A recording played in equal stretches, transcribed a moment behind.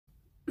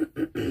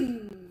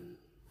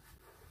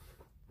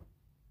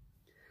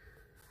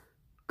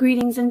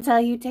Greetings and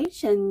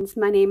salutations.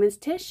 My name is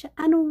Tish,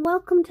 and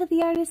welcome to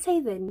the Artist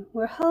Haven,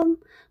 where home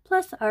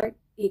plus art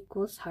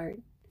equals heart.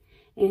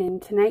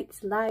 In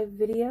tonight's live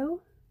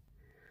video,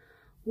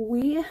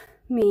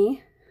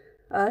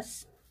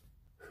 us,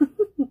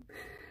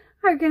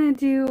 are gonna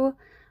do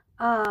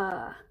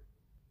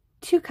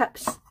 2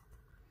 cups,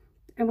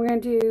 and we're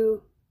gonna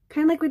do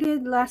kind of like we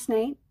did last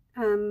night,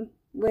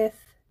 with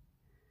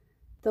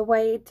the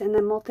white and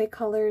then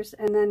multicolors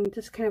and then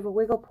just kind of a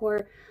wiggle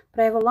pour.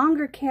 But I have a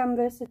longer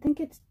canvas. I think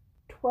it's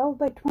 12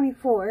 by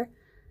 24.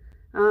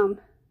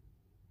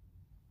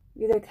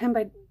 Either 10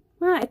 by,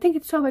 well, I think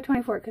it's 12 by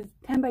 24 because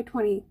 10 by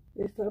 20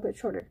 is a little bit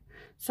shorter.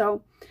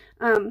 So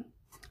I'm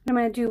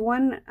going to do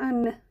one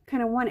on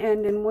kind of one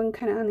end and one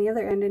kind of on the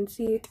other end and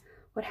see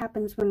what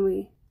happens when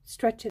we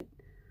stretch it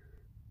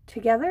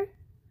together.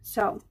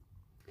 So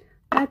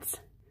that's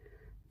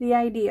the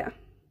idea.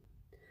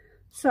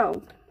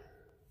 So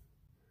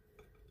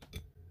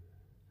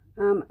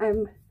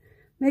I'm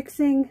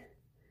mixing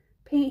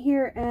paint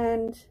here,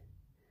 and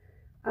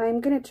I'm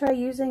going to try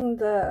using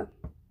the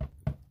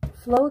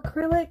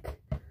Floetrol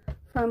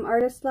from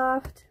Artist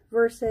Loft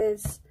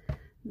versus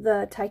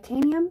the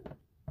titanium.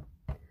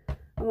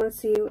 I want to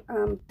see,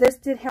 this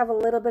did have a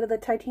little bit of the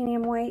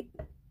titanium white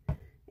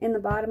in the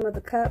bottom of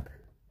the cup.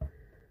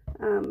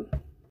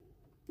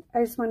 I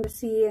just wanted to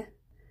see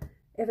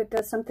if it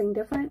does something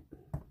different.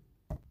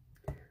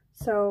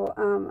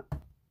 So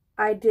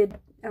I did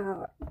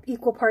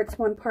equal parts,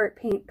 1 part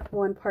paint,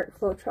 1 part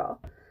Floetrol.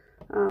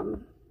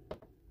 And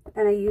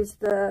I used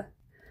the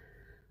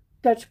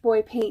Dutch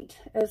Boy paint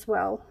as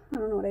well. I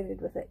don't know what I did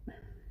with it.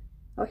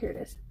 Oh, here it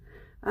is.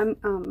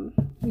 I'm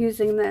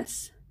using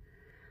this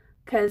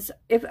because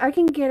if I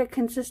can get a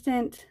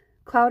consistent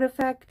cloud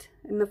effect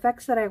and the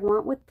effects that I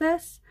want with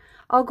this,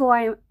 I'll go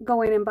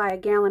in and buy a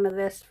gallon of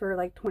this for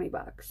like 20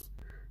 bucks.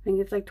 I think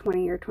it's like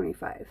 20 or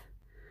 25.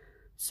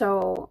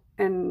 So,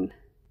 and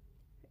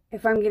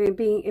if I'm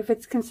getting if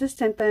it's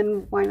consistent,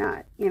 then why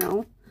not, you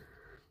know?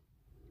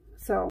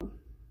 So,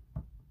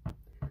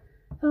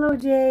 hello,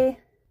 Jay.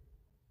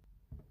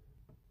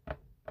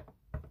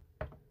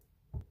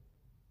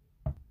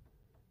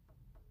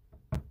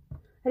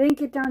 I didn't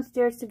get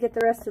downstairs to get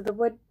the rest of the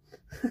wood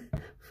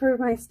for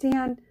my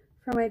stand,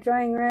 for my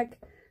drying rack,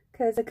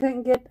 because I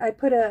couldn't get, I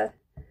put a,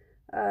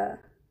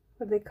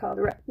 what do they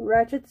call it,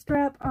 ratchet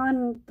strap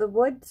on the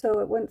wood so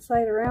it wouldn't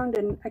slide around,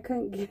 and I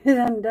couldn't get it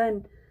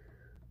undone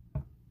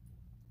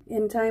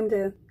in time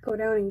to go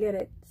down and get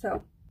it.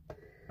 So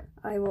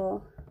I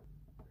will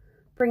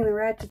bring the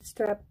ratchet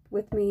strap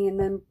with me and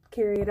then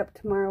carry it up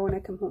tomorrow when I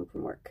come home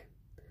from work,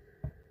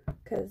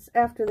 because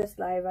after this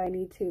live I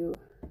need to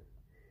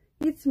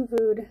eat some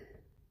food,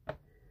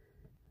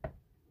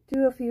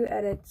 do a few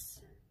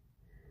edits,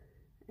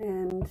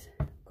 and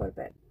go to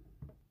bed.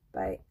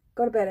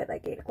 Go to bed at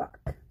like 8 o'clock.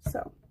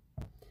 So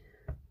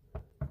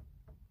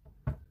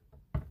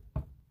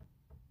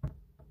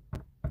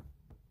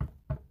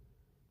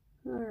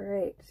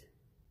alright.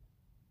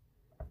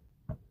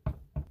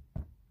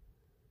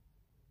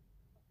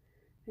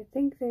 I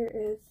think there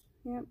is,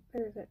 yep,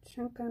 there's a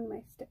chunk on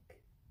my stick.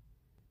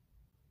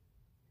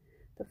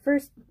 The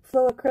first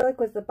flow acrylic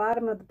was the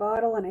bottom of the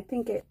bottle, and I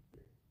think it,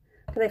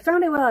 because I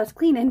found it while I was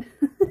cleaning,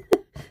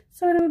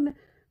 so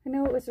I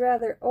know it was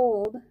rather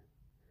old,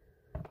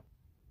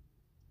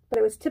 but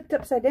it was tipped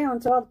upside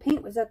down, so all the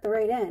paint was at the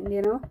right end,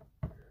 you know?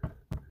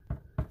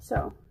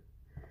 So,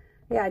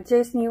 yeah,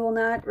 Jason, you will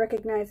not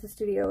recognize the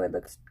studio. It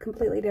looks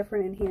completely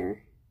different in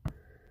here.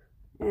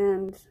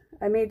 And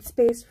I made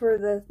space for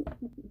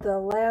the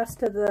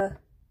last of the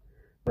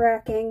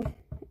racking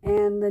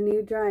and the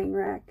new drying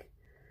rack.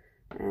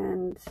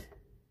 And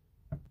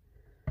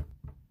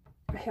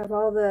I have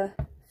all the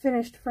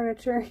finished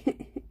furniture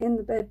in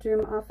the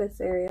bedroom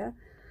office area.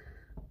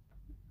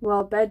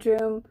 Well,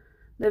 bedroom,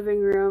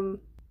 living room,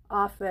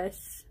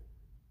 office,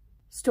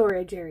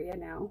 storage area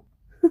now.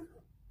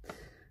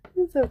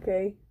 It's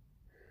okay.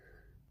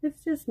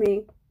 It's just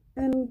me.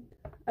 And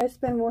I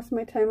spend most of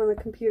my time on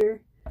the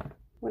computer.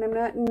 When I'm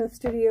not in the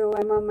studio,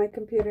 I'm on my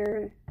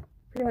computer.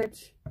 Pretty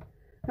much,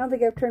 I don't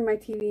think I've turned my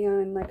TV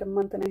on in like a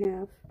month and a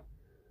half.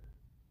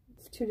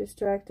 It's too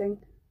distracting.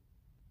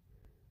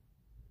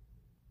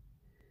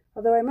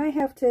 Although I might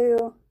have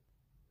to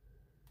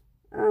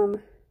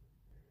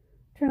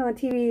turn on the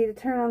TV to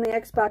turn on the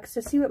Xbox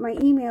to see what my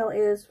email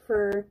is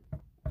for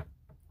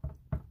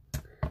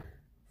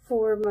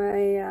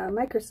my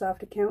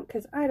Microsoft account,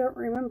 because I don't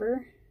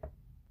remember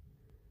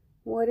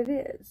what it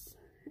is.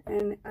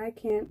 And I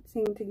can't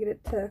seem to get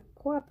it to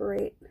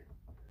cooperate,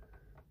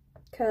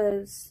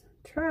 because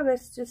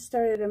Travis just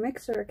started a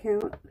Mixer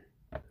account,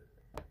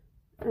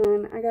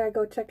 and I gotta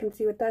go check and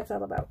see what that's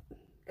all about,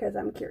 because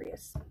I'm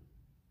curious.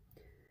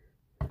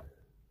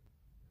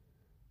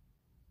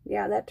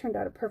 Yeah, that turned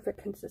out a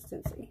perfect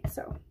consistency.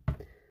 So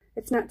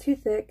it's not too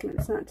thick and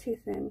it's not too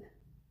thin.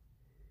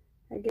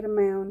 I get a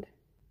mound.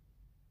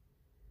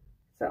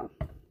 So,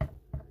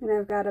 and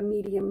I've got a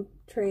medium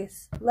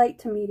trace, light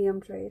to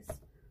medium trace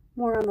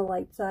more on the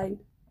light side.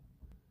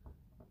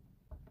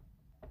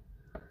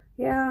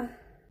 Yeah.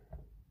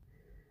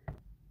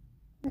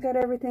 I got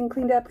everything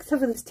cleaned up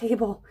except for this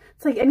table.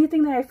 It's like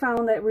anything that I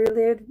found that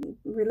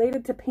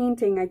related to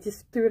painting, I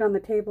just threw it on the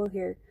table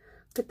here.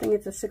 Good thing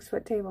it's a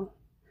 6-foot table.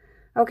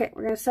 Okay,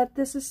 we're going to set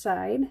this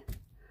aside.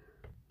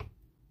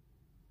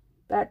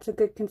 That's a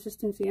good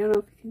consistency. I don't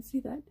know if you can see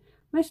that.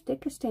 My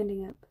stick is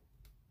standing up.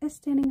 It's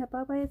standing up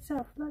all by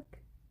itself. Look.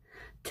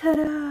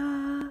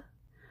 Ta-da!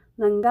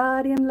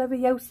 Langarium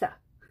leviosa.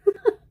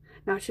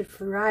 Now it should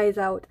fries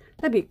out.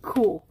 That'd be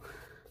cool.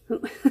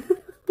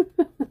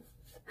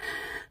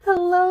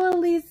 Hello,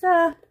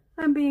 Elisa.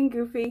 I'm being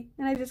goofy.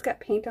 And I just got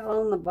paint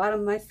all on the bottom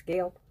of my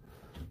scale.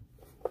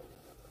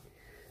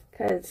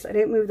 Because I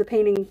didn't move the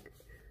painting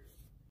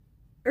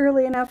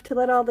early enough to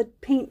let all the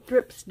paint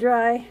drips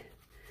dry.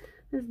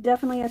 This is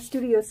definitely a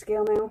studio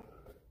scale now.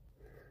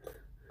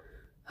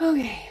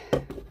 Okay.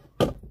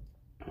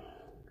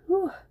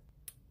 Whew.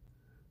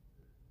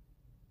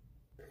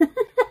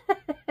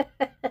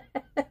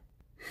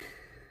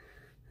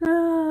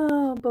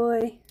 Oh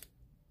boy.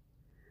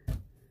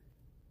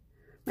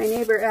 My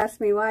neighbor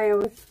asked me why I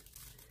was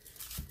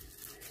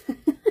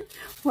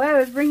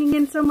bringing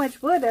in so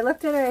much wood. I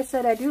looked at her, I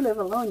said, I do live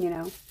alone, you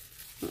know.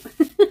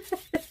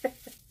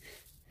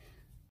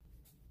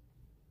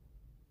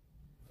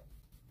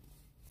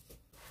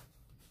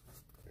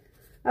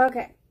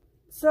 Okay,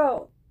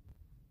 so,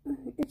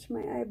 itch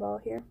my eyeball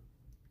here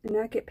and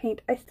not get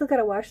paint. I still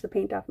gotta wash the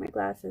paint off my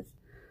glasses.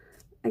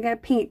 I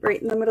got paint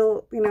right in the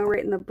middle, you know,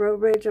 right in the brow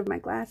ridge of my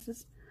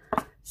glasses.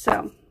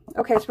 So,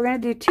 okay, so we're gonna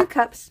do 2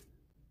 cups.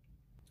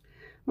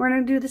 We're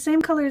going to do the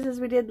same colors as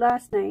we did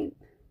last night.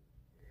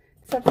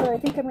 Except for I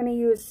think I'm going to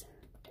use,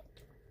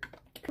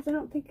 because I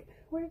don't think,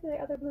 where did the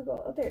other blue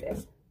go? Oh, there it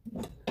is.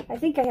 I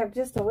think I have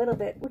just a little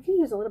bit. We can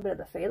use a little bit of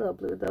the phthalo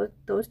blue.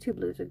 Those 2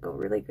 blues would go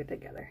really good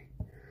together.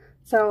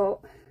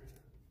 So,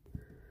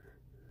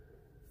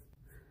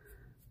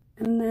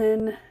 and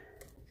then,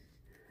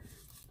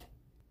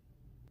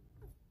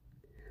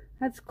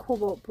 that's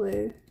cobalt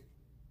blue.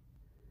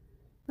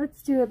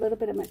 Let's do a little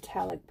bit of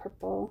metallic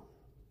purple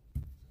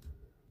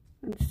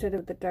instead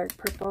of the dark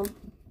purple.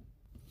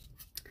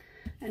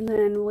 And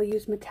then we'll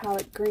use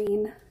metallic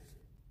green.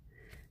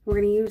 We're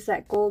going to use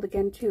that gold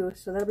again too,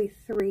 so that'll be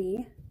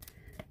 3.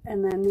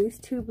 And then these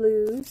 2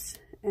 blues,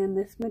 and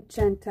this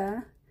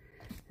magenta,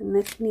 and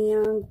this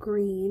neon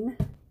green,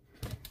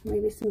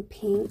 maybe some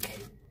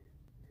pink.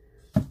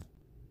 I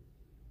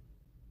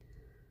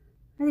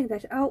think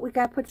that's, oh, we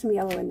got to put some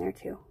yellow in there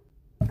too.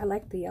 I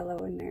like the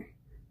yellow in there.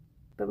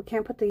 But we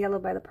can't put the yellow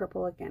by the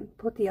purple again.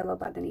 Put the yellow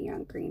by the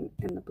neon green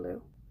and the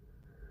blue.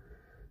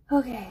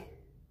 Okay.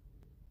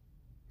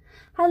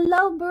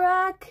 Hello,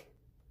 Brock.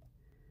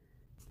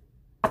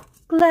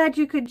 Glad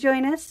you could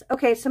join us.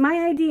 Okay, so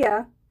my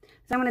idea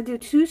is I'm going to do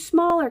 2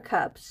 smaller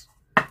cups.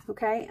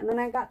 Okay, and then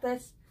I got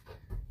this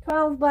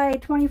 12 by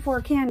 24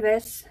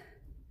 canvas.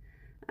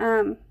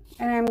 And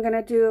I'm going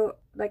to do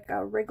like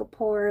a wriggle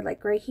pour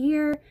like right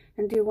here,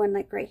 and do one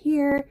like right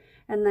here,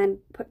 and then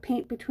put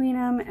paint between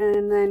them,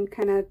 and then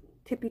kind of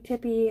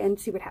tippy and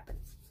see what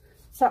happens.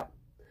 So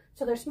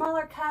they're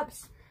smaller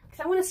cups,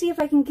 because I want to see if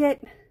I can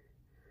get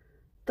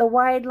the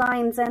wide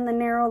lines and the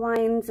narrow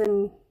lines,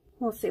 and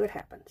we'll see what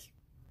happens.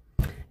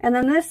 And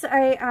then this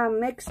I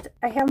mixed,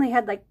 I only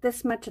had like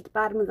this much at the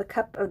bottom of the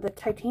cup of the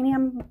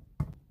titanium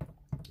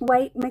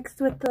white mixed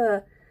with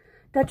the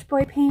Dutch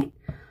Boy paint.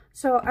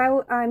 So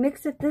I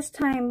mixed it this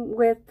time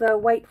with the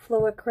white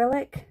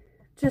Floetrol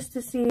just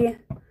to see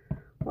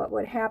what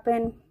would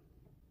happen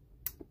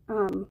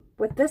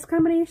with this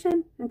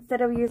combination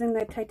instead of using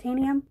the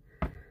titanium.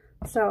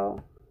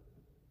 So,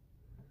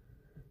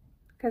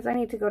 because I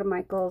need to go to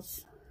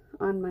Michael's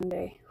on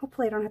Monday.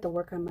 Hopefully I don't have to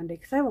work on Monday,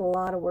 because I have a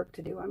lot of work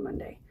to do on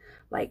Monday.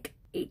 Like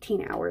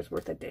 18 hours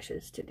worth of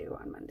dishes to do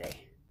on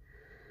Monday.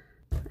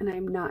 And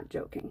I'm not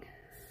joking.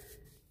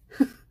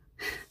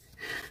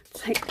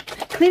 It's like,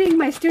 cleaning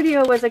my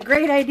studio was a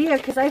great idea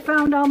because I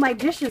found all my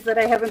dishes that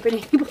I haven't been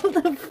able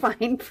to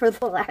find for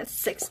the last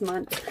 6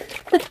 months.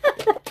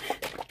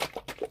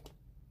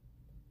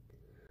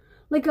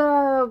 Like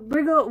a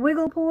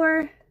wiggle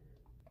pour.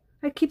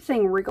 I keep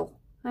saying wriggle.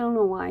 I don't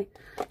know why.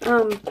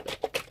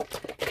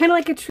 Kind of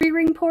like a tree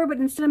ring pour, but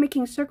instead of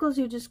making circles,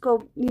 you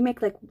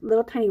make like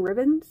little tiny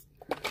ribbons.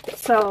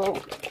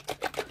 So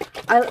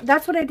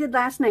that's what I did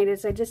last night.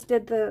 Is I just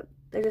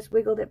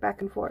wiggled it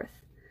back and forth.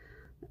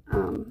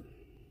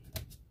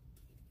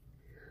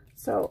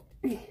 So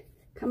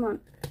come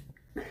on.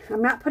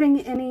 I'm not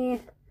putting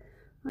any.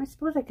 I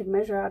suppose I could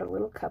measure out a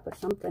little cup of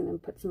something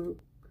and put some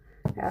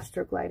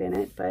Astroglide in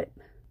it, but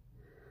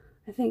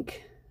I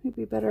think we'd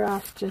be better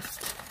off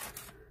just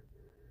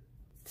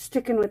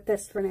sticking with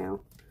this for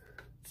now.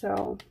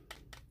 So,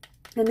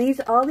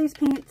 and all these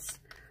paints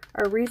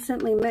are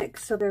recently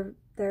mixed, so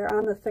they're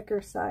on the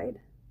thicker side.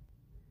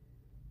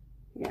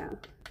 Yeah.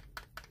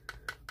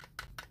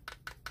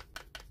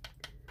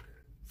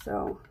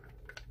 So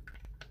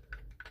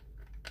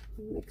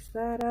mix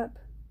that up.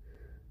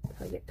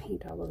 Probably get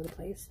paint all over the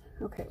place.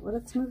 Okay, well,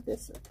 let's move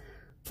this.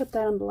 put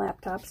that on the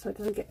laptop so it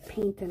doesn't get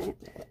paint in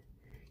it.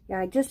 Yeah,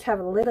 I just have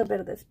a little bit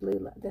of this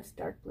blue, this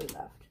dark blue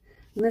left.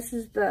 And this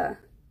is the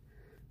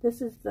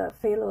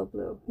phthalo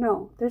blue.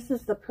 No, this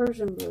is the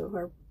Persian blue,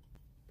 or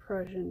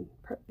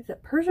is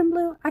it Persian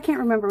blue? I can't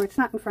remember. It's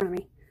not in front of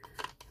me.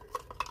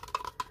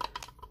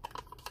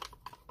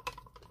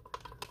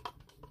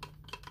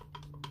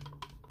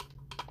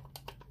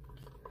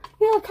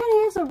 Yeah, it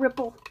kind of is a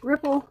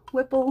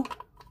whipple.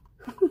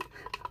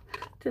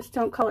 Just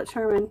don't call it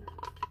Charmin.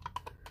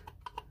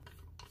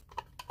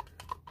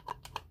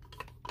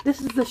 This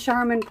is the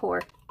Charmin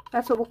pour.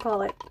 That's what we'll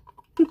call it.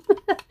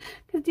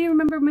 Because do you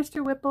remember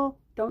Mr. Whipple?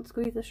 Don't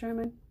squeeze the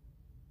Charmin.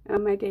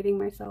 Am I dating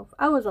myself?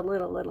 I was a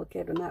little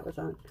kid when that was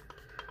on.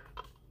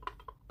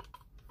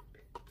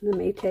 The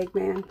Maytag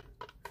man.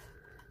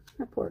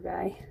 That poor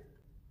guy.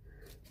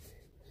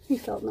 He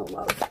felt no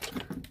love.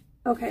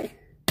 Okay.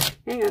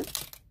 Hang on.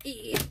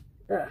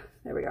 There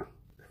we go.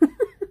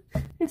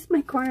 It's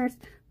my corners,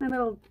 my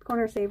little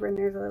corner saver, and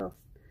there's a little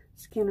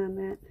skin on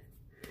that.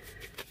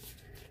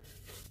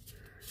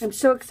 I'm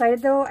so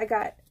excited though. I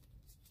got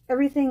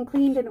everything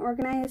cleaned and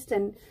organized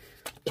and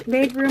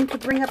made room to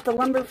bring up the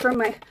lumber from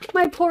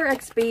my poor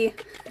XB.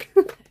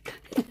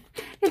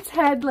 It's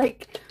had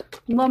like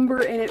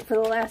lumber in it for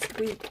the last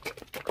week.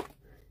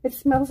 It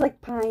smells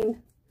like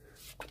pine.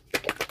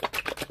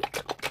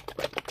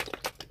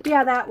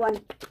 Yeah, that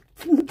one.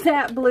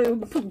 That blue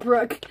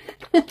brook.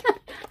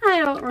 I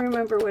don't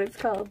remember what it's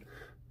called.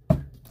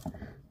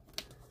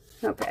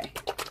 Okay.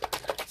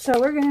 So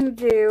we're going to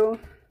do,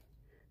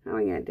 how are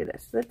we going to do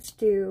this? Let's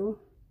do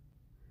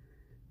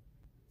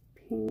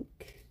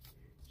pink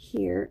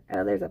here.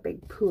 Oh, there's a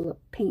big pool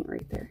of paint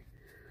right there.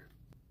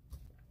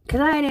 Because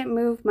I didn't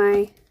move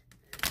my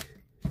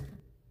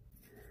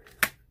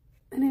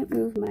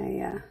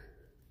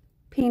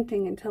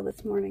painting until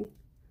this morning.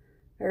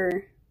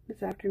 Or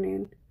this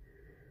afternoon.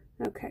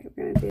 Okay,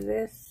 we're going to do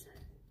this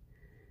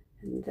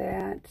and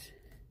that,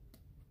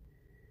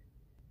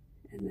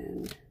 and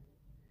then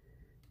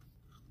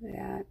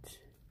that.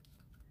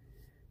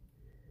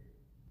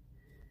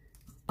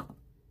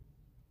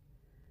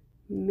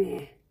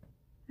 Meh.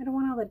 I don't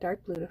want all the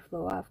dark blue to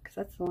flow off because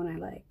that's the one I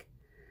like.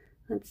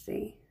 Let's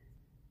see.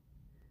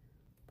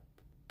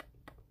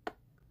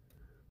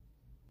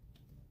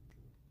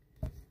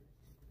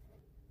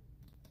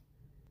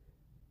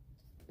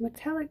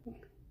 Metallic.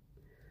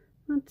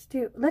 Let's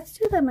do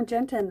the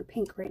magenta and the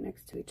pink right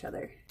next to each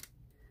other.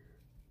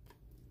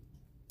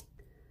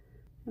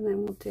 And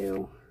then we'll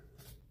do,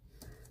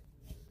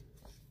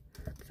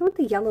 I want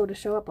the yellow to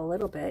show up a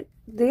little bit.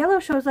 The yellow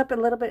shows up a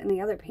little bit in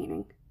the other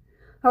painting.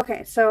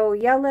 Okay, so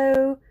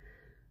yellow,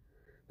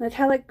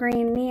 metallic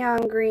green,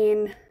 neon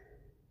green,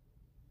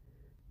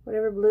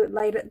 whatever blue,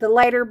 the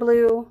lighter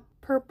blue,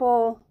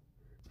 purple,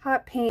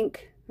 hot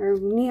pink, or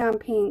neon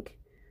pink,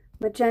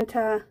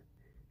 magenta,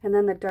 and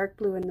then the dark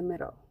blue in the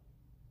middle.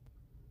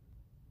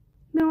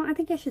 No, I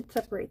think I should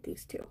separate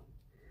these two.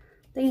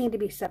 They need to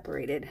be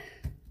separated.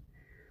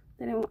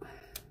 They don't.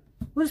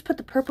 We'll just put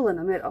the purple in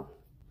the middle.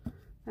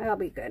 That'll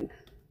be good.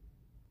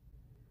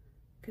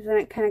 Because then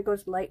it kind of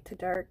goes light to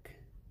dark.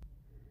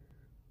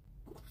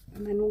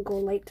 And then we'll go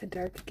light to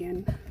dark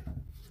again.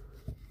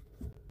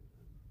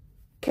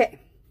 Okay.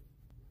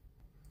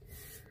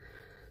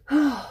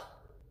 All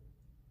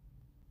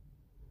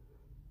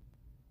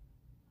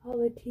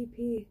the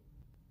TP.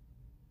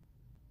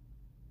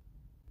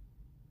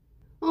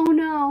 Oh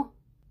no.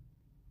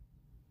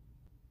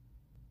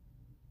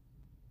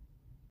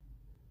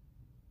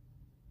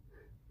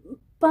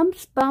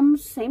 Bumps,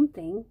 bums, same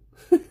thing.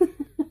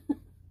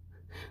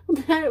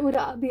 That would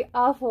be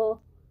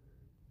awful.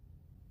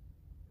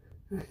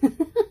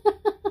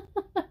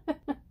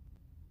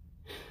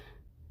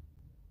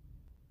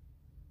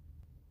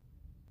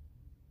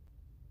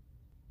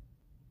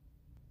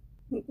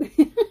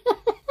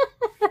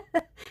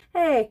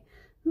 Hey,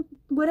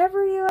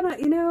 whatever you want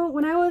to,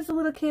 when I was a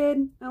little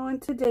kid, I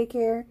went to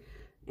daycare,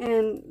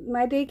 and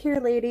my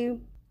daycare lady,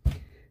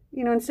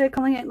 instead of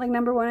calling it like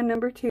number 1 and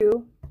number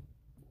 2,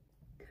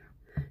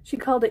 she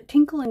called it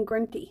Tinkle and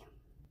Grunty.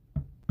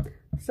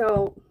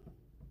 So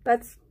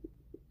that's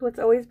what's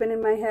always been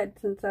in my head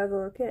since I was a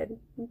little kid.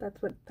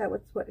 That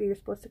was what you're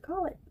supposed to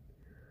call it.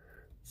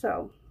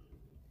 So,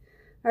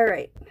 all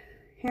right,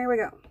 here we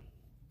go.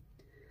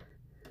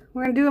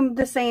 We're gonna do them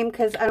the same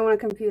because I don't want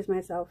to confuse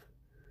myself.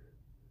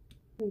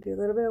 I'm gonna do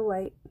a little bit of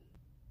white.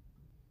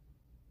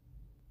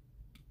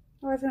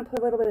 Oh, I was gonna put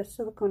a little bit of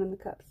silicone in the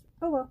cups.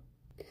 Oh well.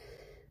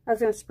 I was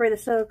gonna spray the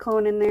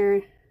silicone in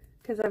there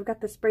because I've got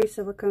the spray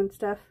silicone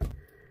stuff,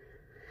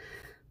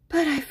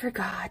 but I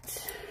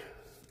forgot.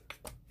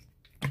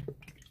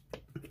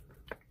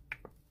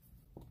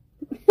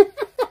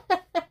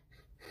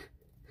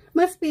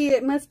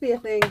 It must be a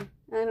thing.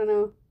 I don't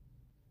know.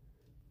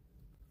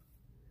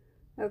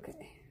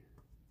 Okay.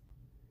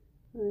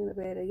 A little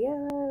bit of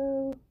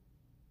yellow.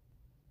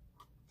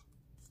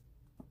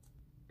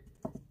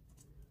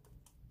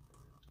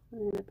 A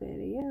little bit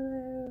of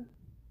yellow.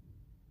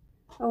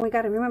 Oh, we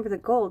got to remember the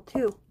gold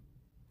too.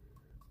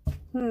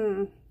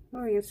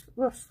 Oh,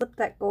 we'll slip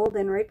that gold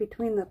in right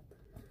between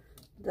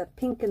the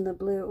pink and the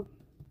blue.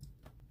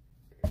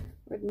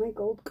 Where'd my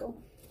gold go?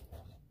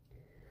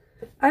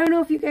 I don't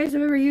know if you guys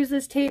have ever used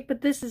this tape,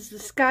 but this is the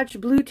Scotch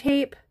blue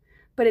tape,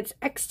 but it's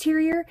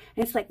exterior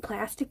and it's like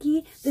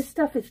plasticky. This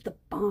stuff is the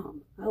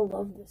bomb. I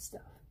love this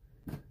stuff.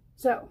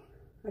 So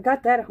I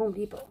got that at Home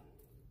Depot.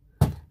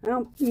 I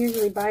don't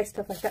usually buy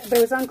stuff like that, but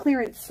it was on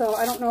clearance, so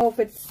I don't know if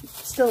it's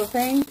still a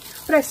thing.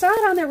 But I saw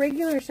it on their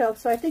regular shelf,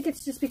 so I think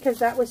it's just because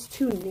that was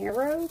too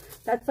narrow.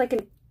 That's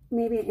like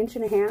maybe an inch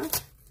and a half.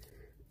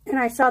 And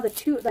I saw the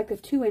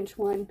 2-inch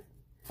one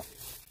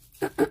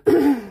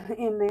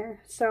in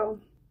there.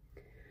 So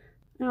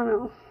I don't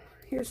know.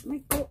 Here's my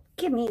gold.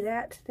 Give me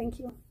that. Thank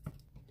you.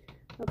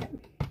 Okay.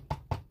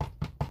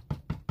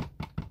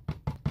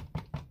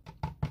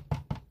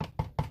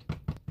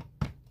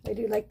 I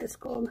do like this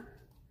gold.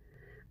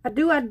 I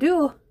do.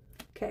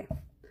 Okay.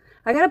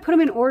 I gotta put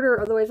them in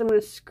order, otherwise I'm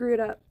gonna screw it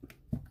up.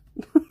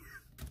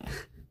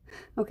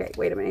 Okay,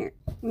 wait a minute.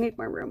 I need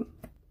more room.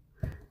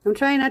 I'm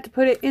trying not to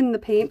put it in the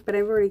paint, but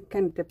I've already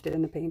kind of dipped it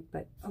in the paint,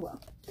 but oh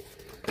well.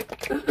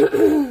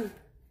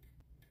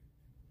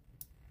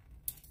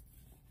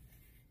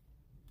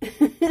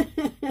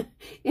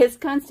 Yes,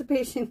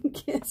 constipation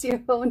gives you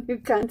a whole new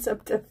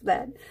concept of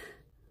that.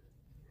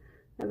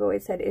 I've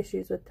always had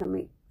issues with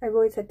tummy. I've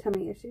always had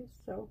tummy issues,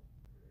 so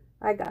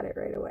I got it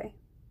right away.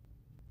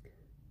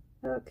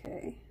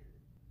 Okay.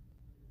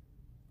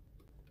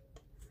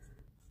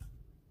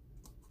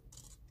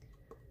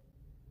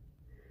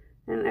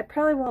 And I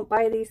probably won't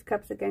buy these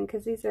cups again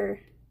because these are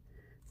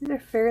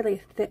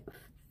fairly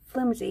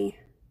flimsy,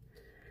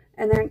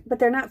 and but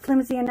they're not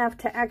flimsy enough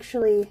to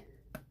actually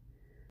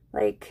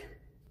like.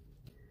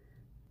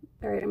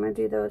 All right, I'm gonna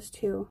do those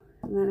two,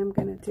 and then I'm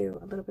gonna do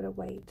a little bit of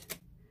white.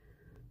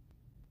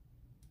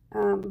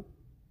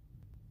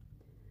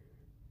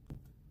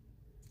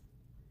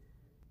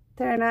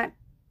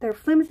 They're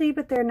flimsy,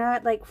 but they're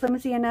not like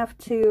flimsy enough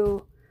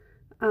to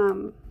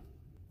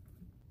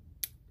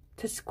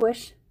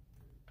squish,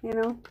 you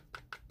know?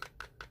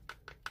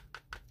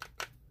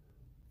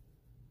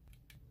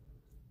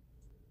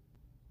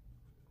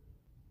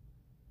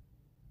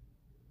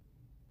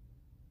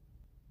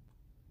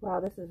 Wow,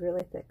 this is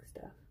really thick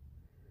stuff.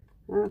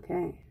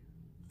 Okay.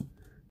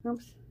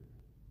 Oops.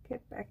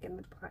 Get back in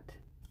the pot.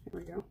 There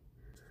we go.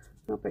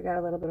 Nope, I got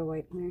a little bit of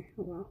white in there.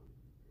 Oh well.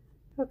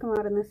 It'll come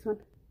out in this one.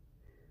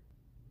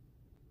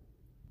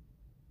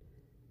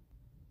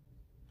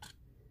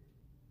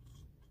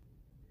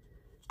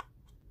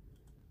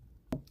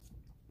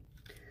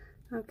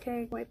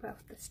 Okay, wipe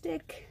off the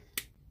stick.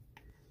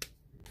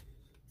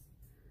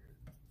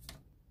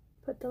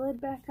 Put the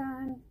lid back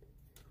on.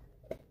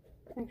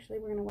 Actually,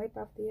 we're going to wipe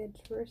off the edge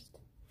first.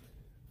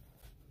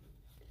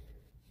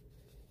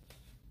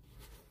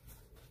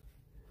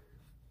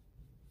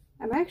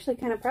 I'm actually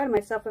kind of proud of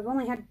myself. I've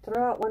only had to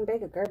throw out one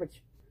bag of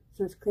garbage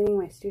since cleaning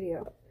my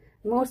studio.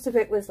 Most of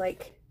it was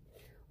like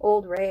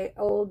old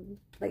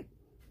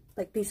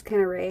like these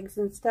kind of rags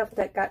and stuff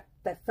that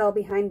fell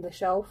behind the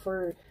shelf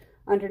or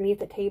underneath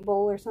the table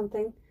or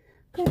something.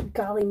 Good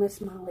golly, Miss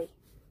Molly.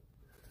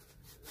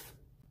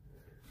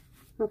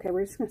 Okay,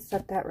 we're just going to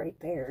set that right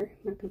there.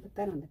 I'm not going to put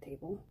that on the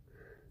table.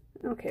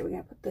 Okay, we're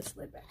going to put this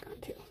lid back on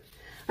too.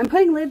 I'm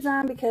putting lids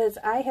on because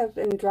I have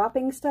been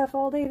dropping stuff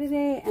all day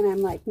today, and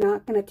I'm like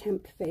not going to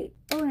tempt fate.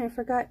 Oh, and I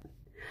forgot.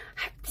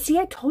 See,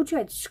 I told you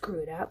I'd screw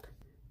it up.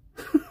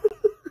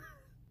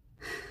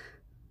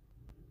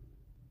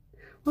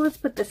 Well, let's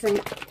put this in.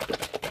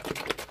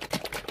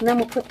 And then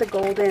we'll put the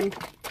gold in.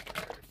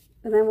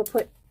 And then we'll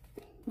put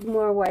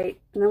more white.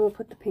 And then we'll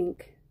put the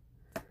pink.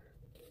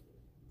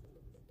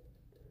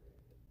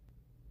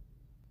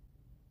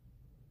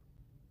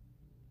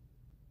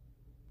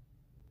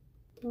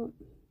 Oh,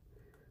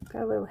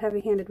 got a little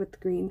heavy-handed with the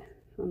green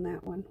on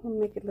that one. We'll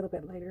make it a little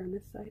bit lighter on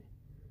this side.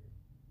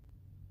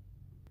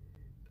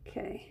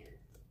 Okay.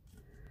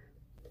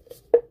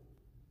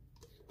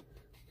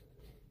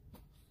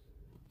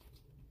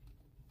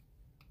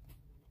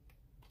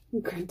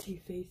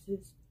 Grunty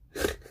faces.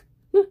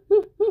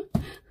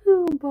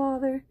 Don't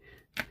bother.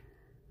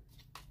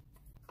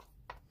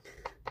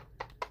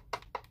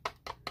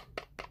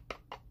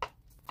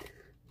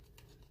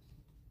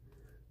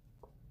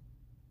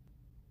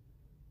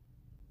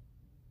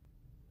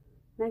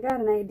 I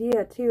got an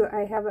idea too.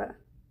 I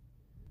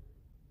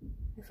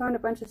found a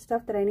bunch of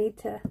stuff that I need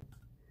to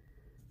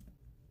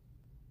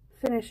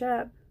finish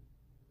up.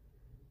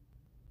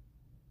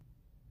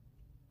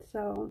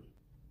 So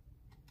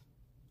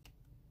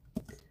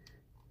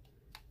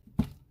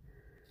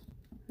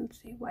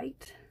let's see,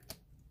 white.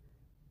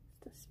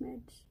 Just a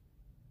smidge.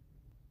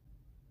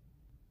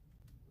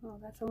 Oh,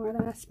 that's more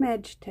than a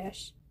smidge,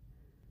 Tish.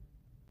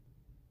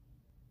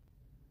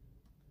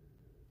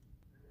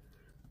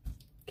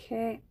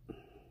 Okay.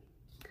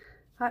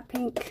 Hot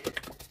pink.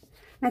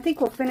 And I think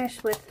we'll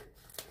finish with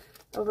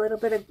a little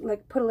bit of,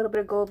 like, put a little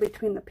bit of gold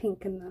between the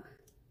pink and the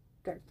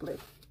dark blue.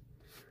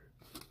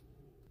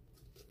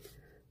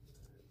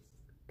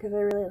 Because I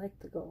really like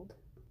the gold.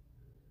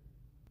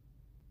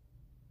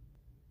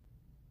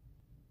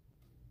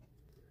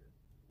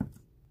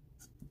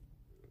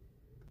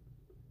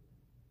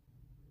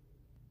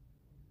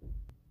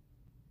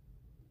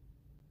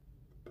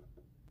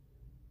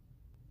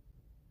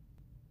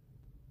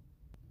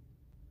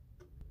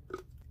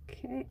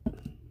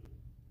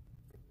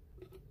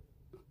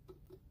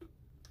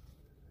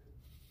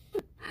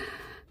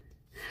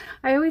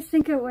 I always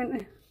think of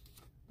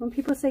when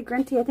people say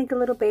grunty, I think of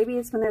little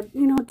babies when they're,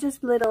 you know,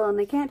 just little and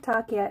they can't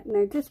talk yet. And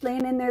they're just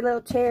laying in their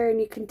little chair and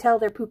you can tell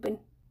they're pooping.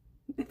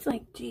 It's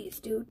like, geez,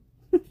 dude.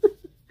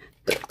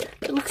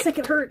 It looks like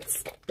it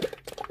hurts.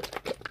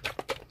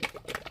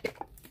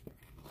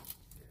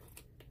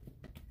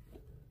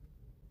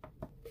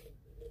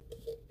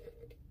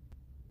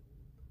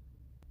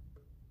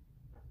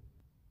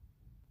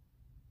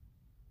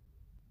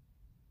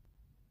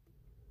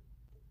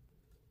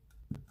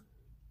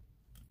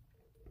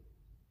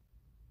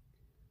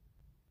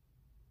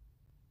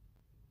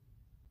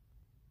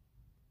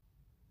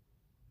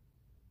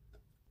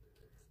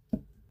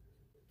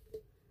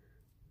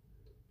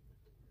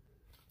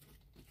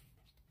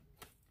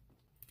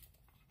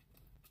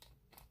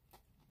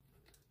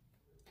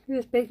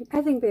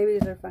 I think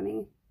babies are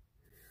funny.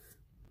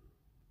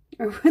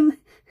 Or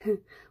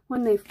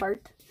when they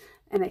fart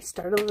and they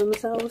startle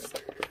themselves.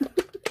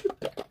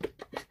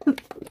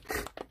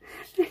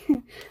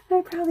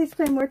 I probably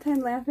spend more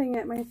time laughing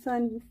at my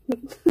son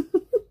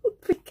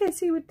because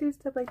he would do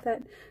stuff like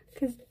that.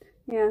 Because,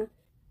 yeah,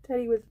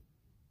 Teddy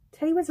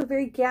was a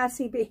very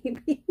gassy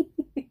baby.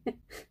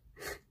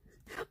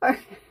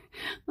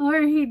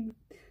 or he'd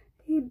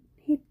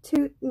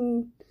toot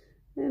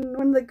and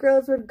one of the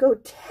girls would go,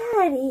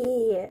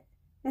 Teddy!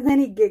 And then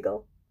he'd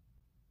giggle.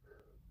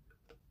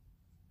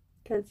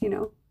 Because, you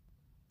know,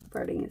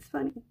 farting is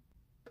funny.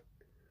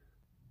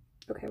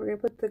 Okay, we're going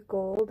to put the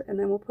gold, and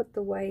then we'll put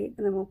the white,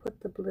 and then we'll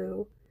put the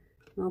blue.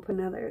 And I'll put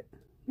another,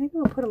 maybe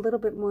we'll put a little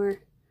bit more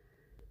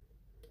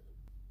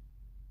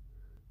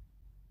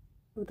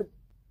of the,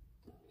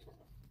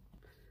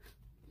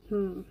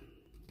 I'm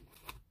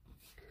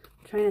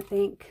trying to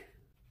think.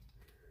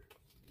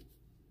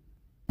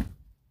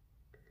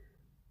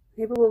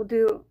 Maybe we'll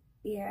do,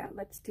 yeah,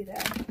 let's do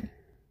that.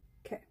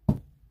 Okay.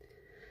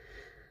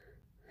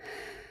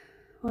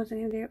 What was I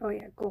going to do? Oh,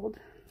 yeah, gold.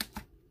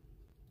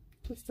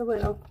 Just a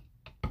little.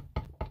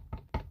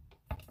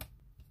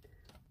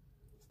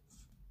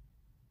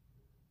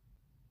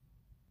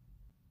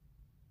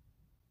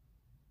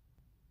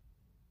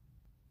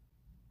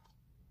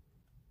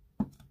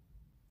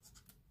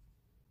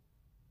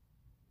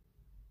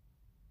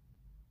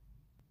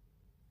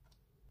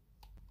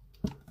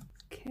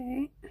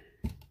 Okay.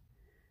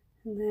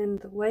 And then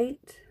the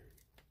white.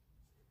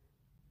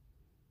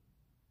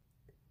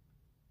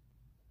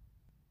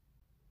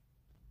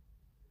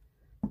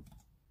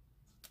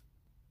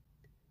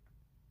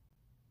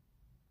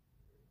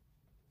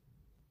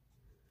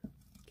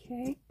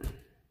 Okay.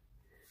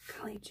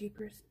 Golly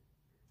jeepers.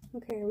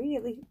 Okay, are we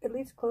at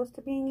least close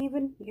to being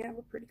even? Yeah,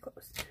 we're pretty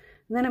close.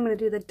 And then I'm going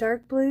to do the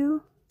dark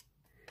blue.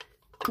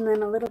 And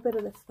then a little bit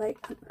of this light.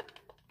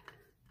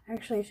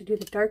 Actually, I should do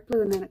the dark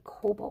blue and then a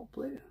cobalt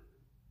blue.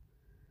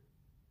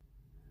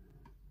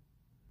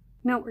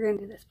 No, we're going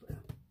to do this blue.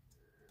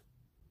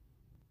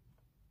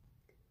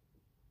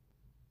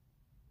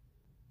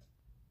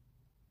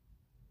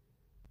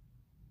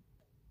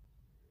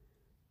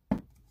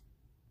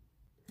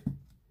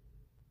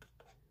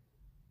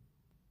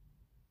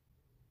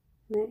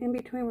 And then in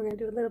between, we're going to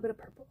do a little bit of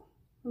purple,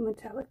 a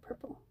metallic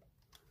purple.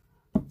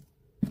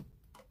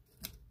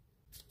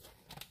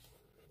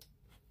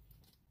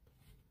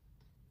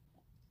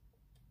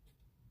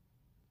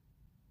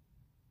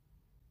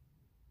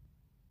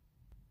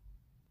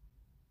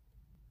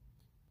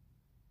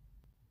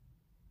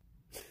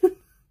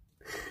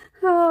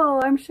 Oh,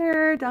 I'm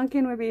sure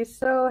Duncan would be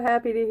so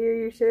happy to hear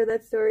you share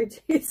that story,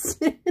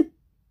 Jason.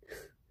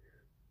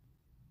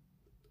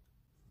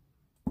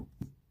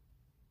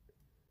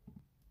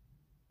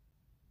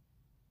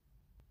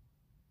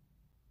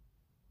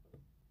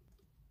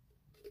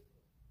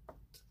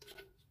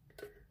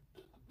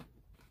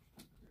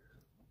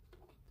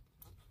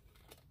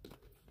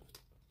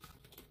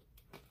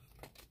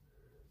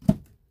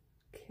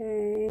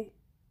 Okay,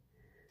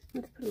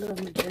 let's put a little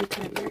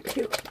magenta in there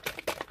too.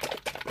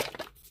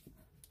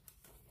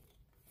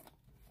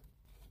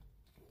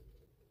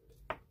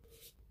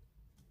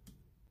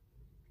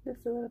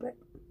 Just a little bit.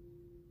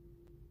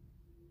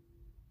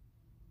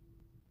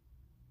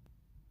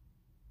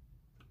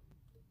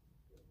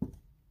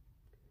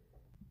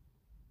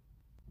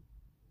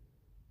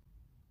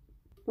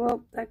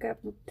 Well, that got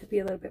to be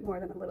a little bit more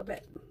than a little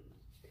bit.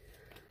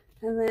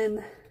 And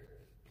then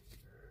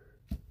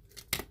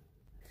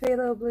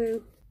phthalo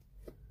blue.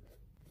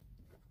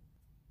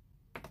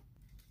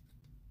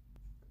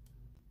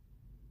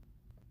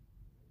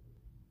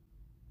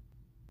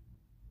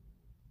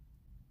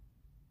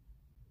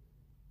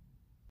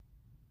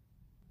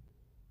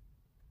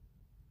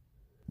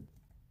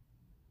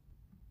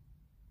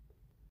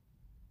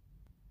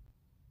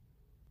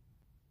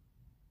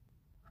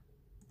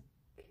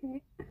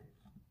 Okay.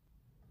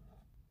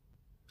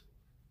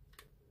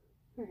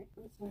 Alright,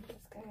 let's knock this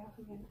guy off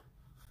again.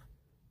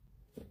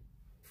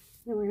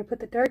 Then we're going to put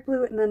the dark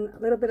blue and then a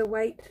little bit of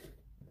white.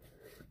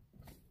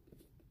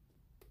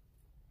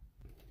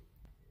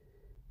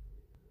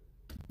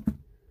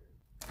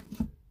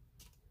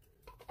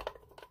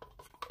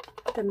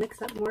 To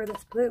mix up more of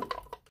this blue.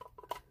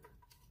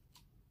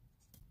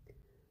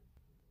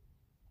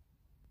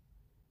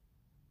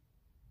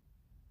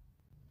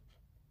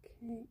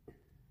 Okay.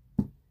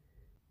 A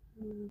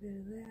little bit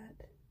of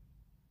that.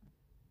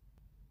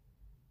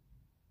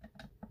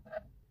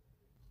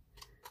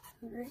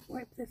 Alright,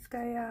 wipe this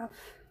guy off.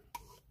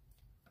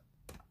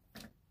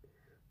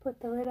 Put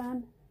the lid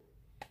on.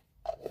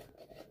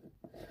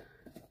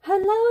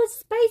 Hello,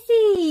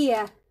 Spicy!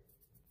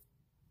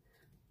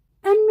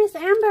 And Miss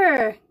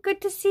Amber,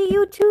 good to see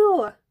you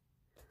too.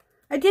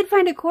 I did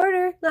find a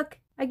quarter. Look,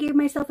 I gave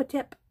myself a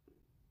tip.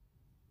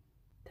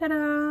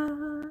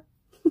 Ta-da!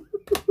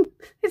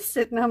 It's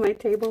sitting on my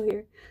table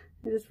here.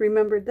 I just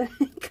remembered that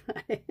I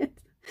got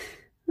it.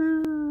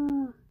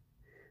 Oh,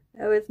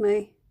 that was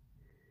my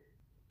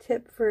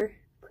tip for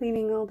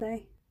cleaning all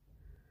day.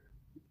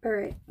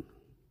 Alright.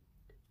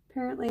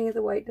 Apparently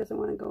the white doesn't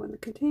want to go in the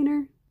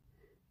container.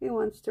 It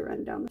wants to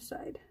run down the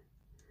side.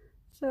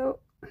 So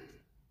I'm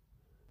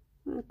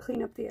going to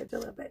clean up the edge a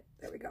little bit.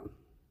 There we go.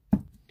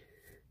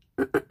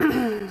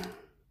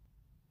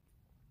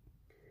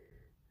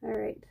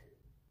 Alright.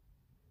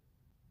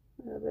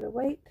 A little bit of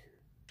white.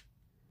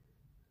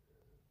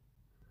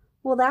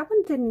 Well, that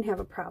one didn't have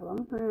a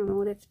problem. I don't know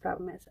what its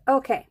problem is.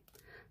 Okay.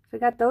 So we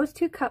got those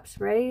two cups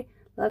ready.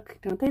 Look,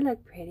 don't they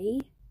look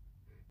pretty?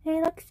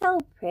 They look so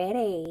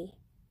pretty.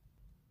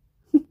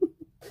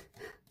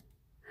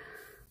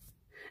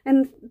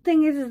 And the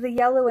thing is the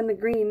yellow and the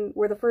green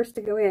were the first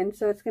to go in,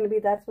 so it's going to be,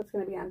 that's what's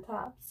going to be on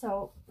top.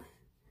 So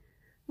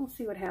we'll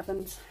see what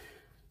happens.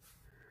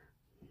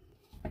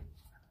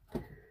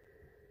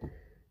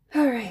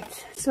 All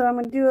right, so I'm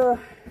going to do a,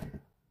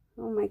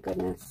 oh my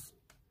goodness.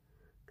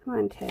 Come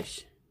on,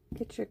 Tish,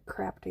 get your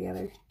crap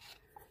together.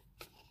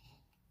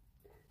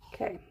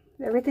 Okay,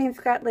 everything's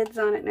got lids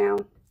on it now.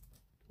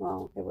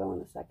 Well, it will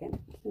in a second,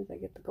 as soon as I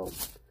get the gold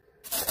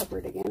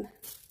covered again.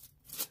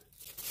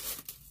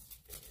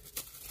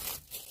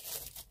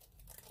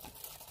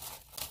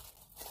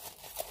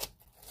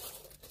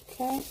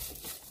 Okay.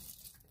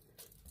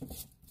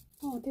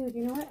 Oh, dude,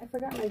 you know what? I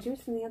forgot my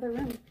juice in the other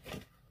room.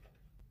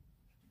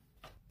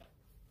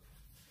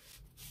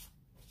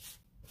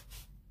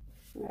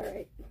 All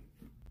right.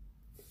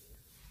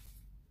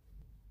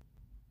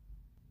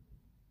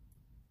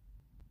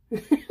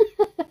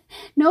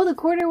 No, the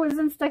quarter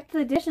wasn't stuck to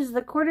the dishes.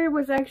 The quarter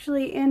was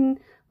actually in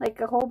like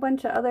a whole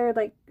bunch of other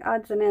like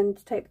odds and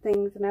ends type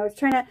things. And I was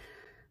trying to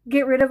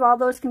get rid of all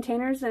those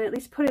containers and at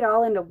least put it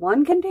all into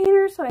one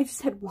container. So I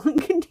just had one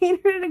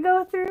container to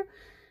go through.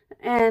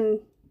 And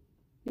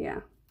yeah,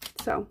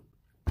 so.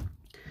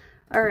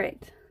 All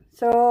right.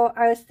 So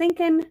I was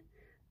thinking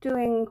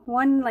doing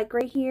one like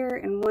right here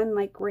and one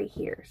like right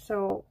here.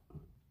 So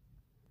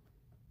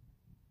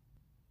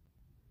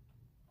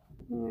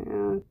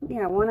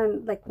yeah, one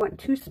on like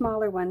two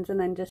smaller ones and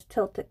then just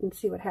tilt it and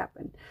see what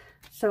happened.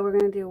 So we're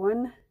going to do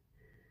one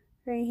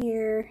right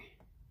here.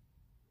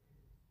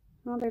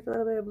 Oh, there's a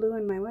little bit of blue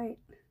in my white.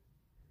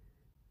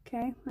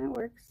 Okay, that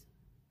works.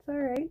 It's all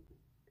right.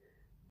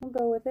 We'll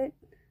go with it.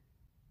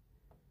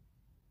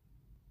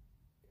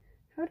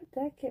 How did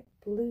that get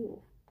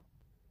blue?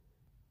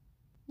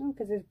 Oh,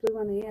 because there's blue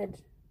on the edge.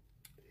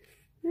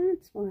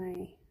 That's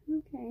why.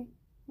 Okay.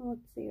 Well,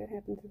 let's see what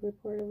happens if we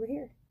pour it over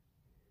here.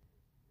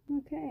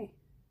 Okay.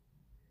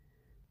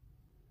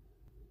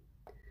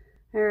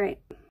 All right.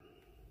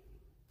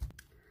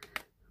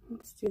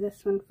 Let's do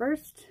this one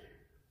first.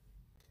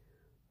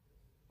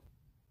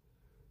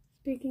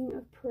 Speaking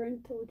of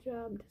parental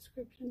job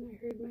description,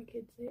 I heard my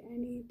kids say, I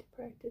need to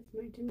practice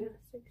my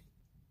gymnastics.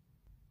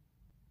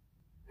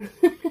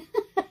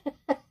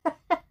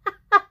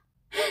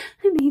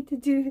 I need to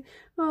do,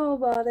 oh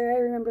bother, I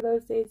remember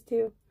those days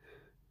too.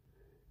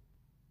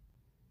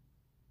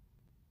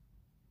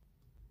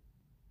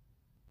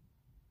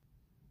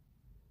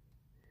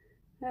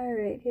 All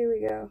right, here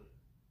we go.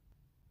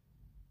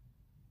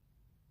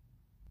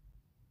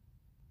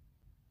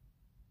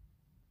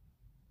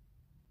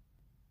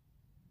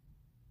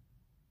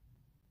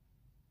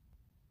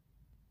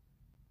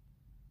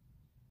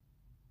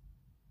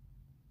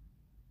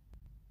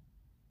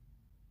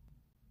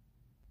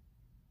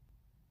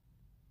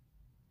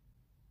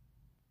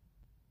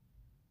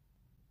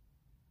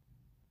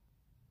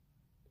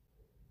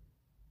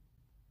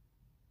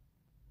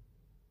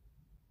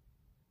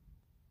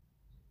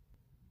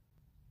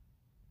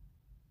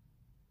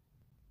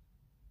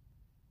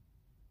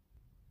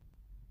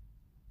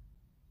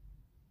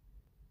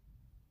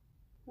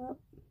 Oh.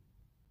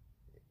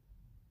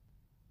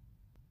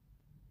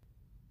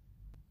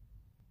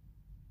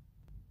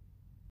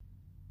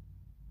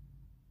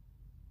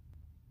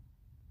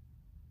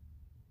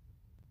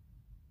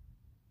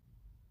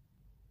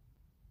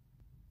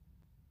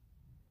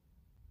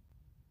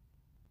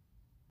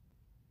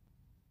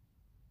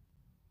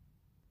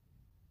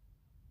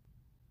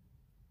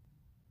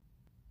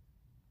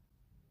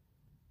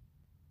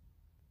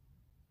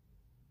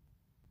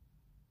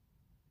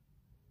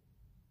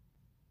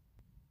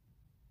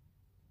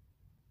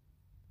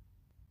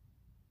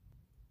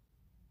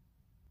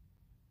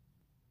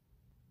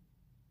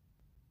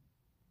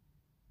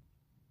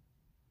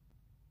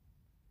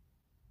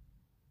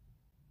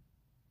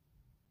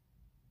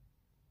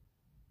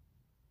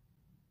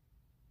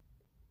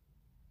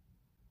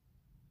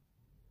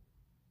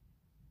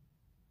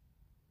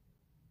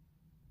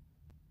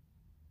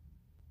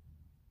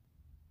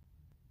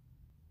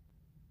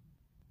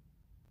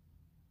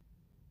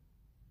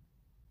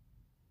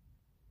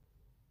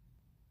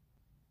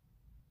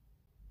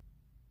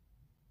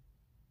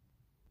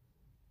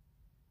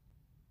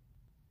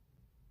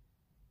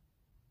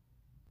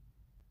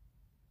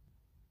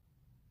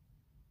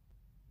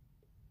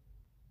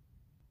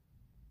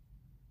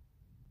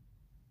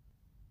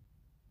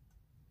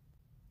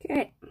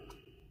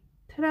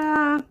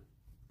 Ta-da!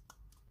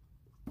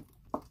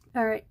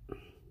 All right.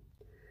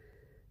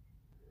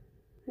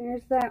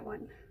 There's that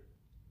one.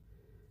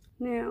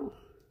 Now,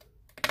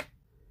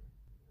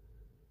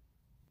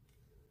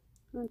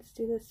 let's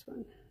do this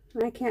one.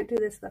 I can't do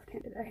this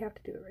left-handed. I have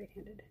to do it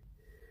right-handed.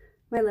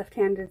 My left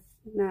hand is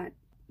not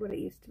what it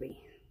used to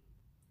be.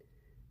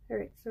 All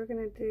right, so we're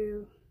gonna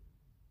do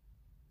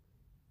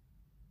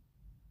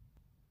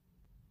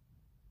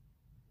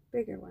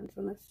bigger ones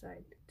on this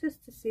side,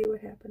 just to see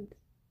what happens.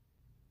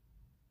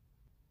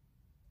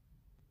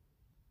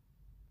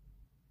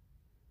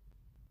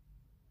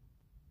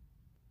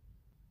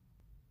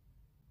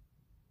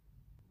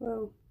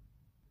 Whoa.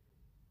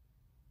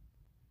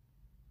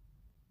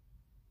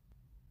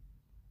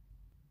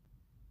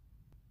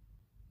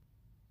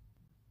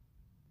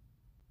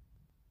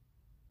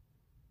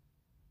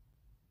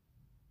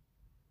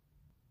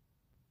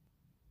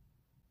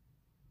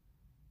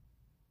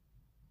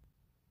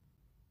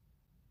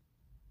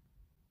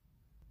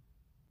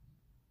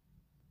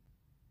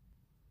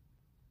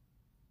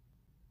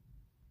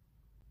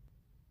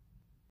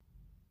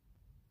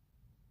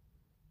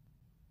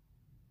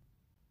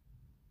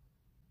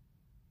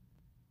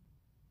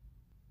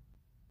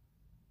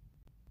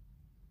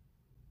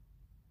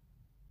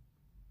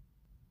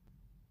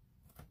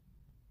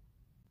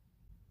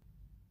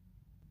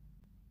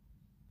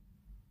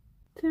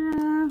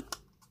 Ta-da!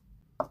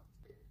 All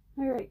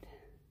right.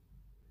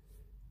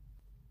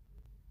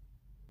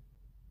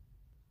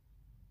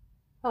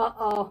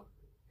 Uh-oh.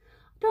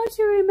 Don't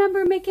you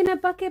remember making a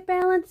bucket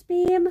balance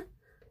beam?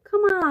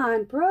 Come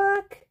on,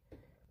 Brooke.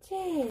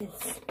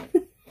 Jeez.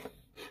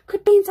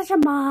 Quit being such a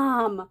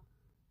mom.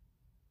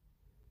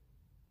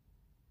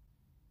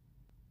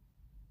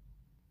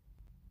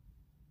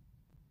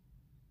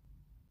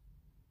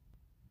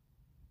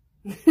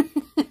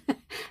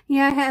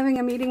 Yeah, having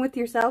a meeting with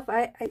yourself,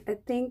 I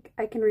think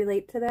I can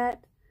relate to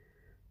that.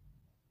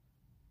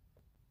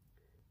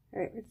 All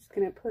right, we're just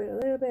going to put a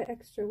little bit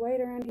extra white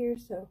around here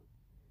so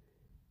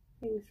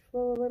things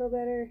flow a little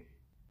better.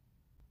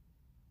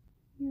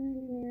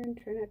 And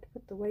try not to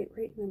put the white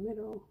right in the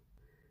middle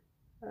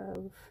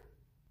of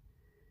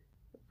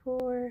the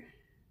pour.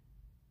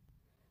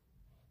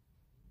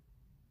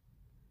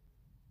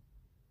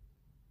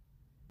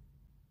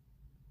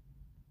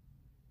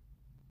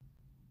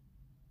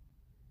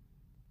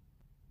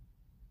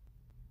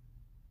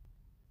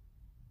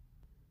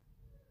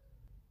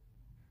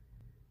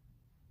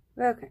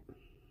 Okay,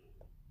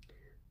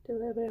 do a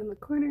little bit on the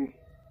corner.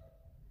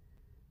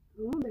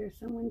 Oh, there's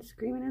someone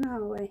screaming in the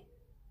hallway.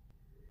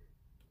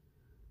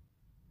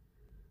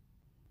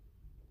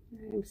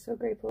 I'm so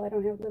grateful I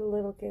don't have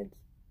little kids.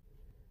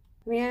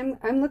 I mean,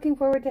 I'm looking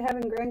forward to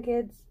having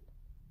grandkids,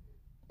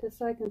 just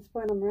so I can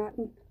spoil them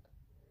rotten.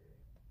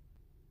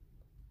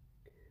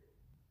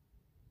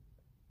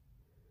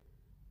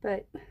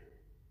 But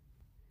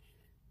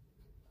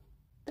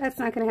that's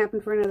not going to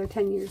happen for another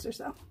 10 years or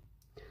so.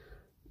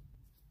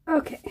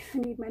 Okay, I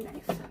need my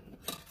knife.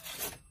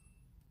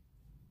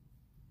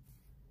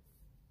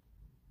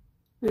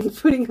 I'm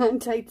putting on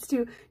tights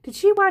too. Did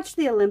she watch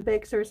the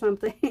Olympics or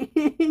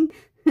something?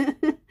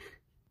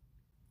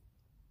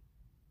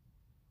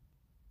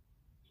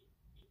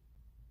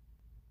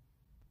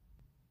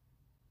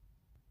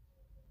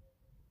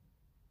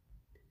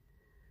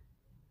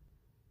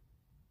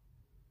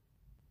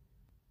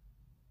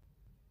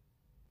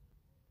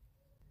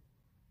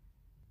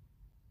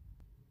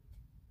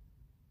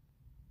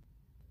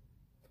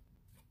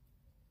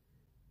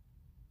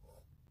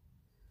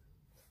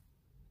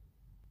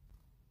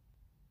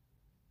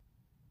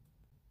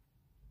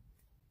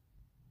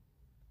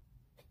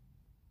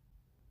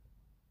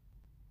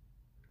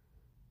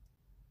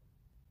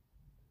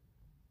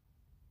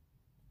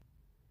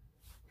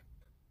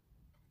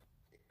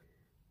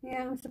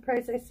 Yeah, I'm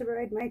surprised I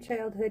survived my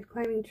childhood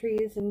climbing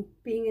trees and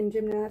being in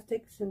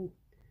gymnastics and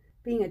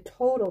being a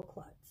total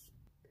klutz.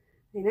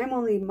 I mean, I'm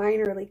only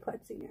minorly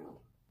klutzy now.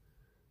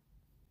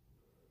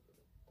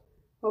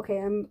 Okay,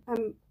 I'm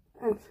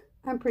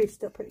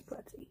still pretty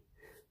klutzy.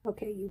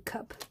 Okay, you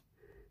cup.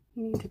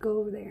 You need to go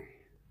over there.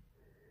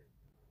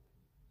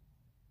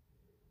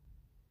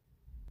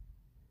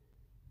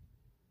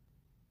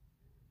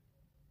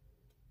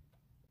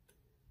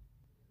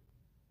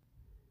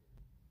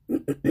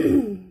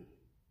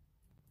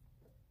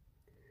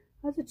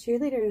 I was a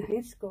cheerleader in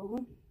high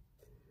school.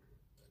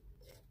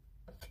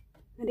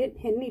 I didn't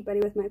hit anybody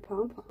with my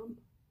pom-pom.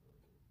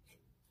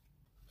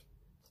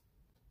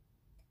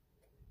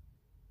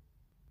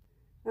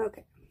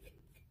 Okay.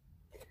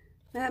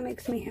 That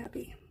makes me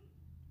happy.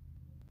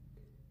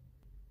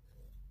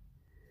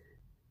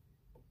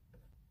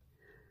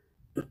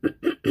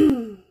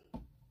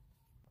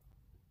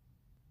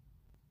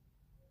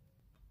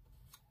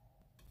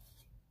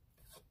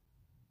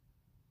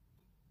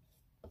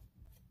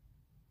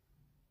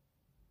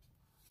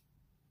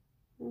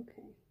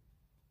 Okay.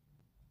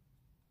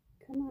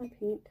 Come on,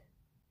 paint.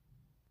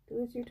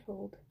 Do as you're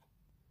told.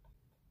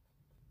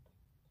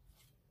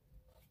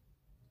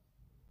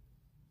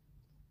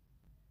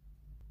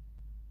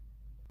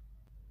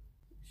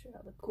 sure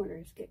all the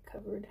corners get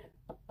covered,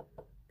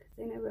 because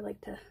they never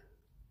like to.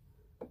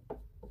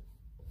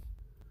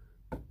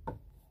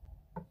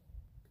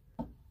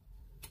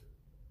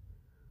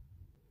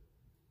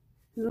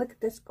 And look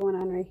at this going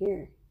on right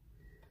here.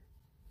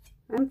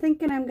 I'm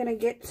thinking I'm going to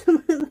get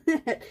some of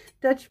that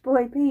Dutch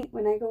boy paint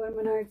when I go to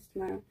Menards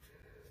tomorrow.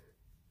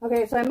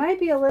 Okay, so I might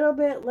be a little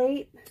bit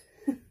late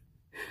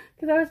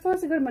because I was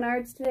supposed to go to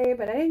Menards today,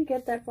 but I didn't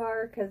get that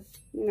far because,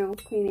 you know,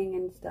 cleaning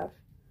and stuff.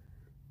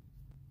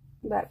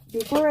 But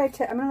before I'm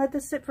going to let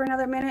this sit for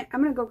another minute.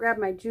 I'm going to go grab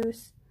my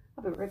juice.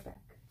 I'll be right back.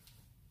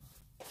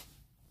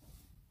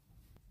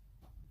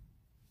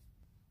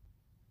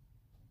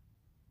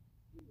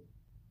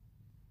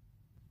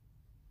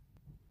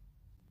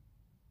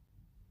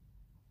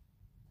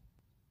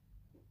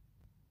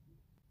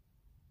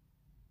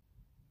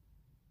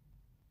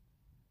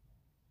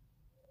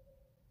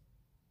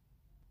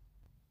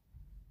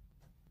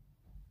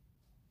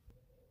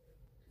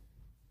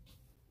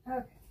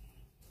 Okay.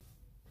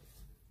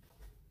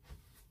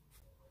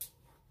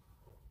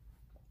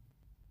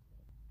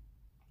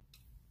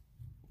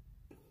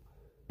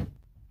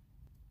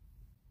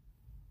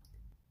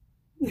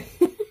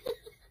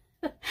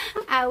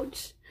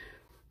 Ouch.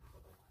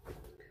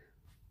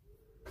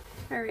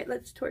 Alright,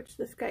 let's torch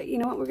this guy. You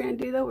know what we're going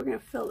to do though? We're going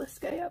to fill this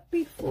guy up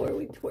before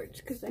we torch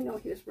because I know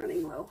he was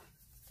running low.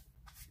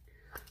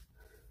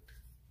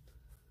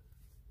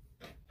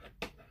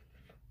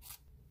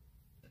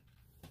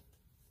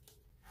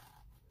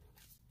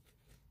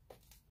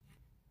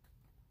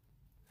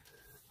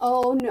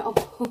 Oh no.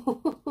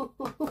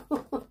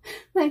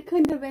 That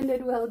couldn't have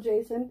ended well,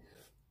 Jason.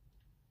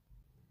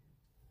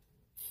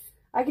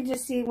 I could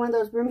just see one of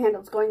those broom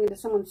handles going into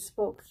someone's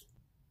spokes.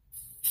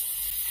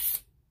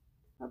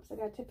 Oops, I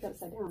got tipped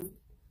upside down.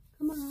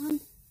 Come on.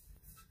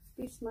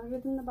 Be smarter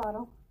than the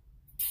bottle.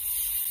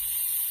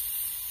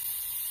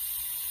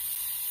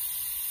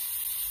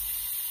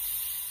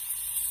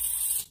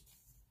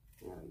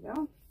 There we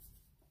go.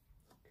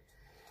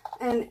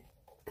 And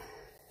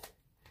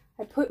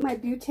I put my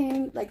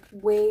butane like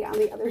way on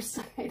the other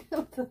side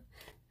of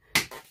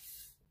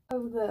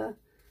the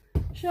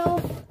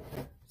shelf.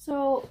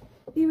 So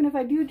even if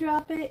I do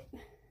drop it,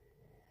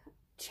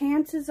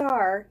 chances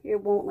are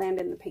it won't land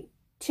in the paint.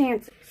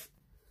 Chances.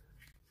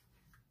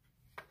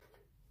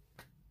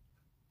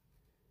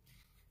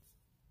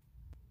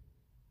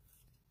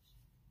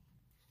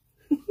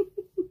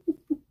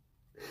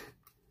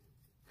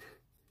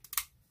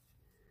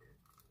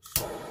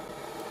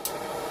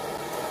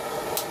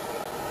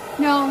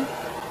 No,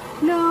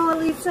 no,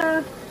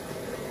 Lisa.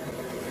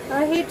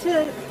 I hate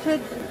to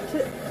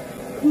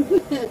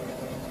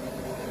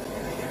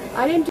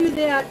I didn't do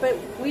that, but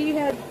we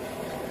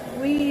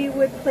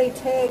would play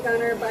tag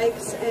on our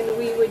bikes and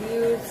we would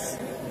use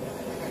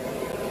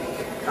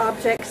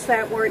objects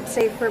that weren't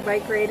safe for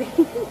bike riding.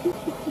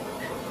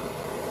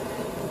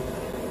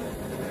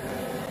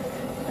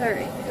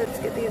 Alright, let's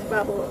get these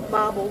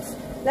bobbles.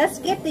 Let's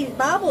get these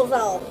bobbles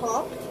all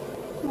popped.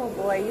 Oh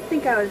boy, you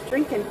think I was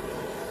drinking?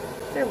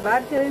 Is there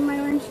vodka in my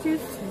orange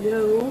juice?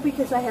 No,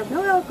 because I have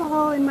no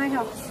alcohol in my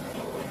house.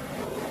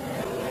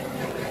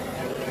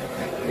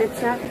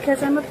 It's not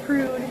because I'm a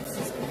prude, it's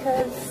just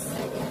because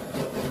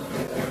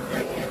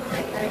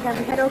I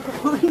haven't had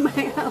alcohol in my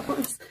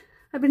house.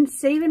 I've been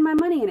saving my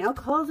money and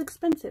alcohol is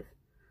expensive.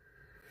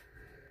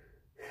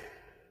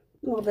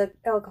 Well, the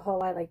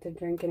alcohol I like to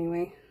drink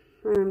anyway.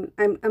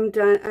 I'm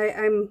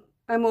done.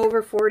 I'm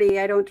over 40.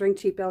 I don't drink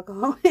cheap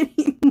alcohol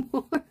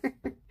anymore.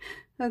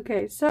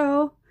 Okay,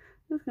 so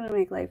this is gonna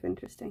make life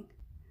interesting.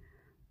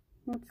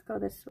 Let's go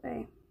this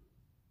way.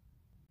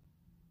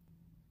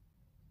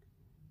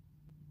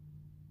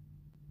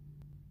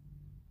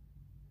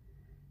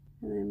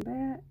 And then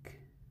back.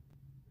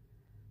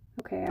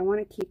 Okay, I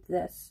want to keep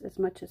this as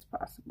much as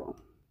possible.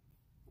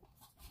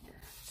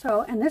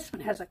 So, and this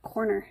one has a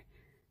corner,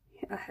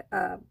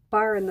 a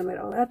bar in the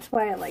middle. That's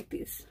why I like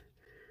these.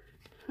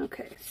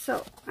 Okay,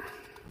 so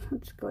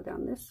let's go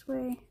down this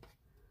way.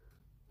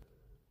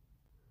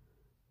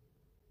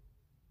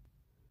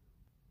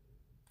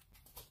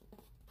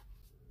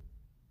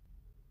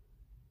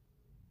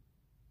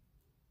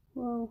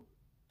 Whoa.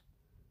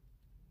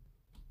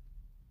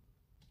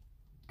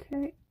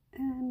 Okay,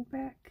 and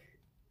back.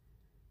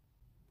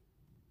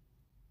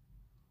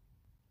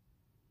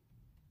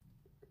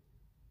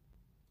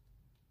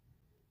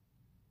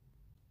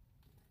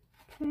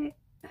 Okay,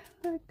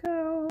 let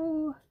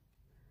go.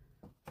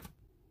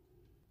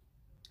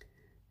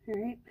 All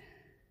right.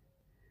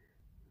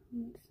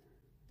 Let's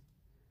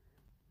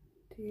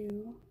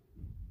do.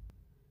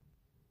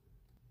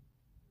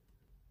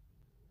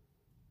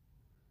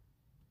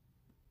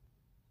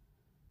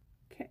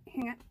 Okay,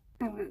 hang on.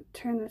 I want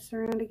to turn this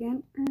around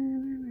again.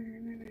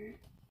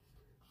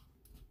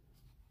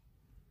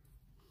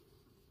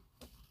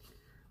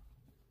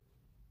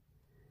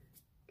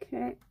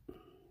 Okay,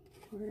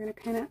 we're going to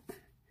kind of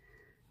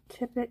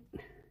tip it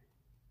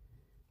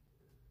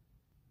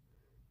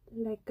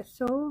like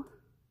so.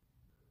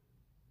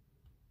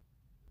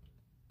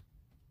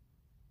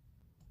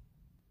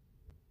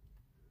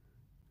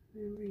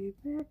 And bring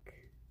it back.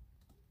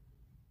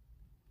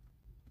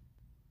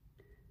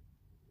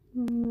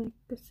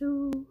 Like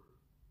so.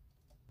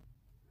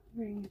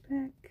 Bring it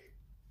back.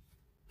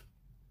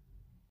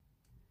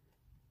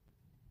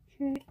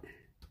 Okay.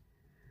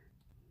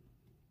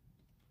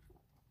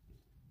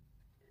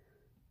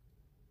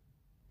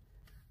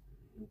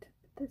 And tip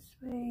it this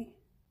way.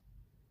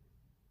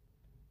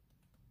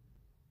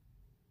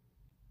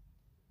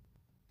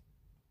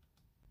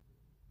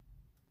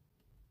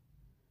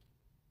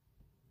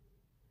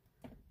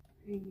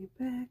 Bring it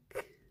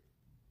back.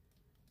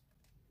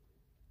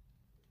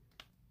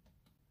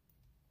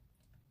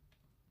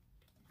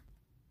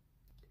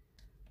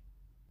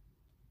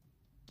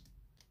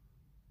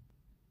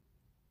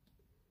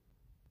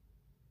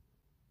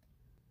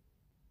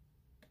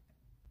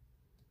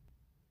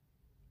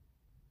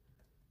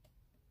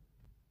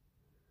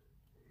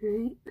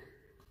 Right.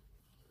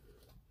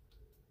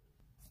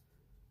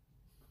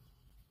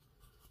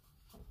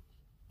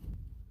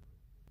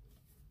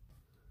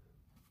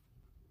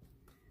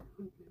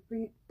 I'm going to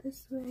bring it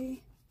this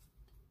way.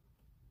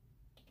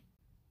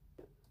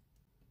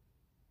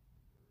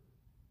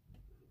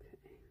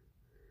 Okay.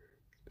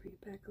 Bring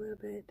it back a little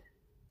bit.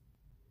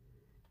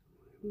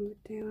 Move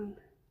it down. And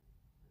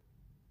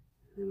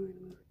then we're going to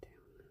move it down.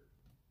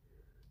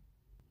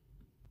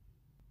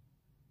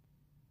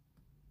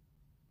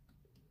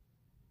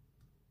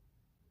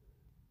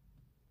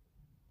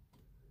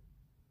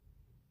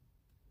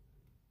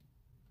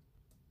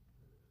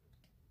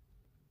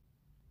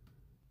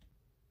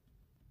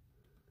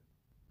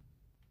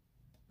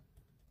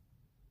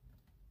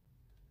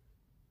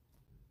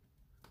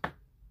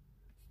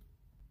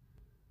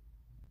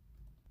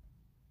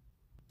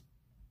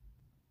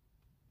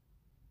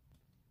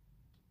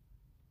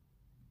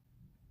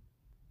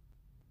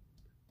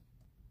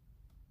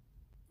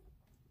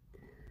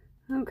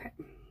 Okay,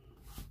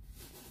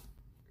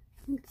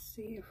 let's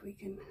see if we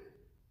can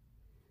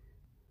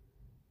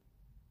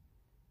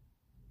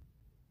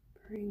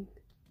bring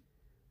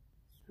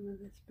some of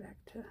this back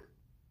to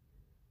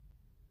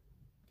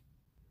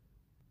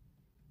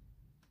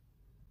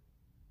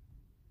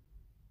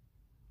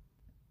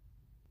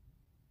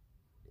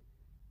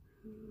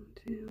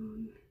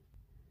down.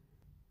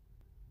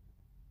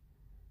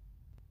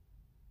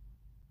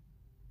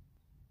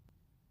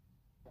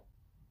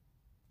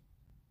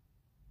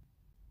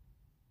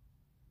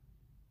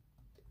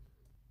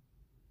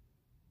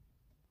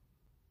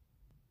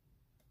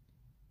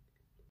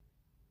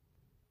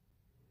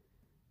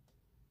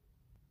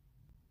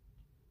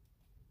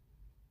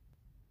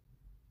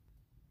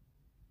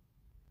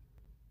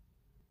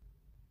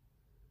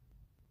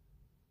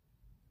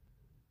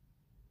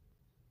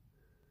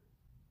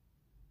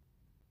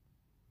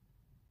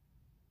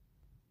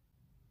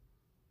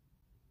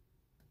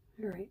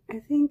 All right, I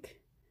think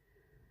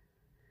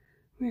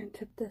we're going to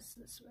tip this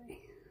way.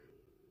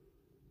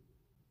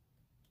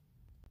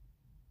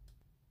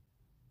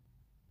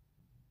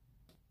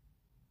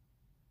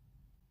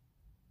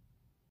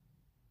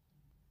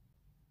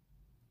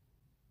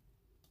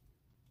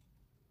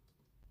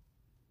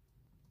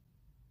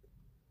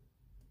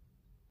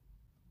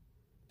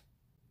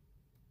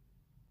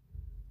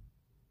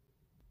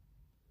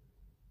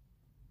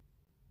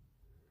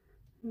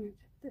 I'm going to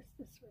tip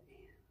this way.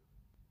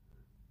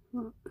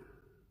 Well,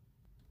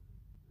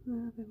 a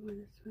little bit more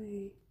this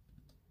way,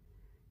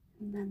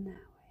 and then that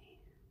way.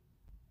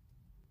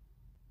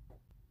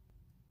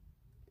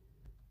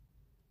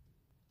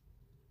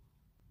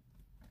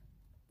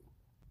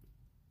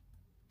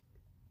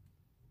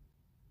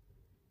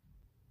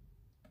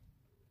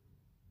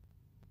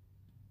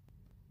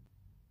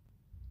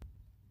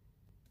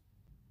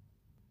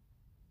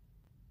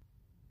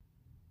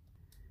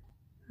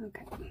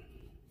 Okay.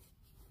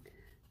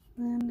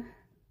 Then,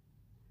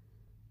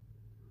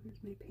 where's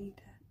my paint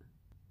at?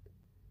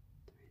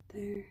 Right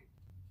there.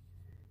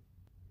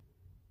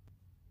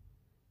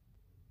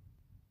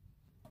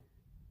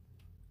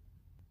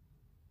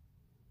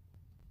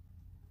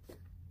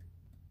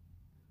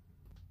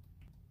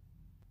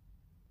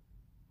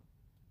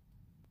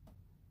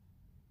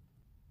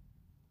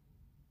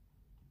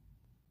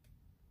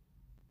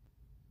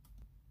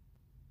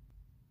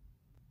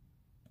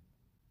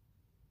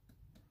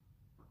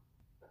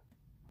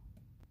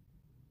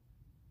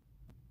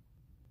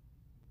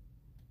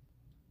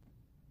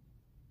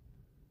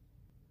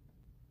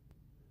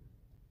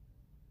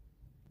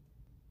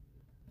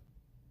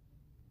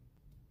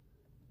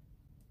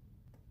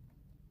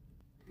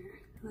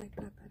 I like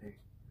that better.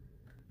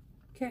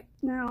 Okay,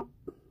 now,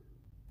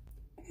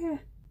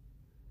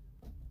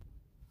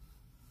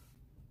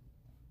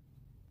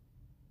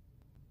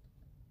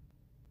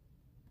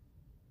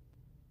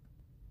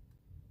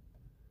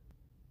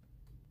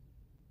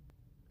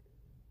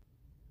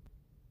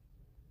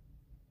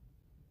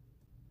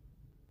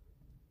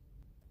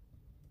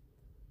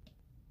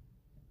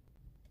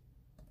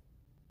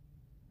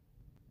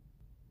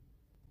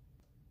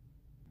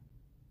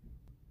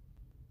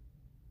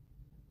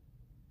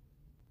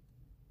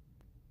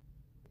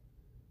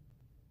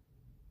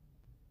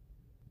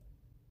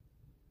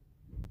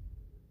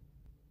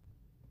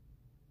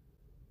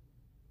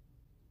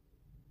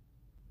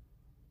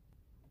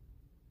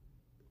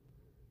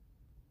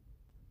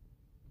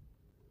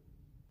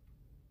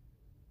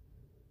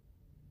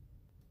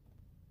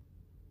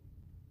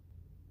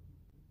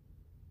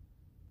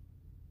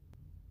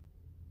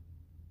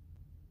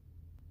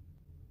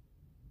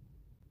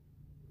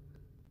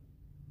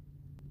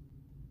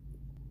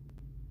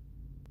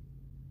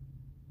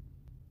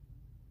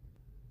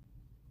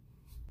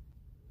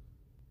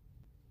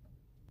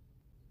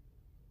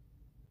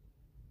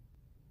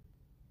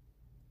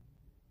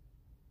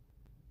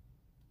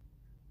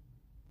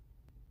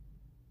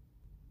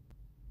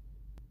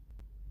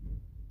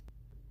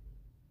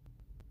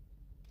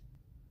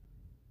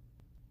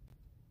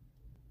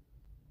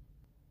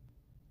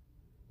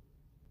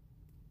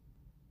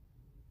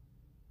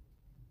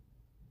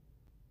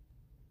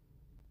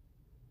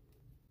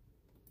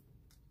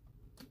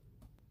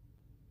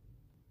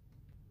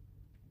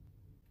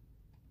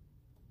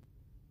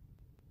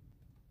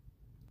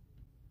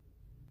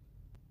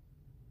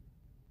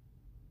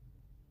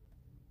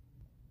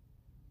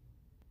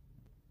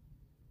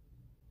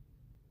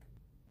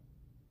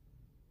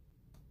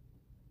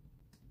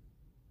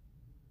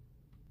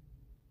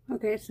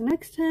 Okay, so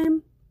next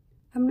time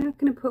I'm not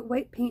going to put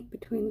white paint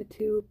between the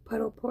two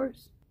puddle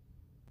pores.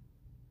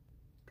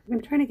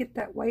 I'm trying to get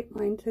that white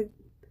line to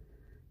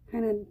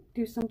kind of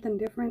do something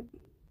different.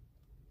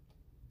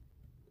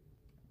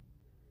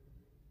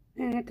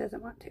 And it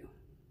doesn't want to.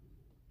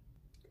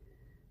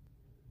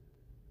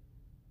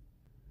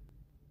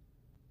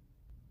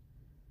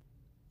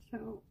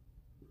 So,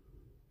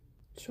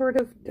 short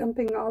of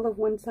dumping all of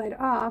one side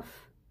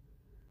off,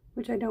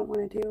 which I don't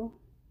want to do,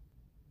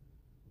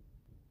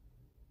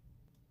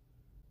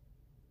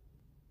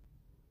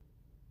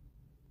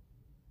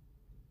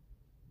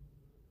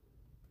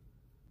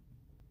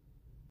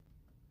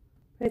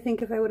 I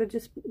think if I would have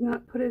just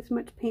not put as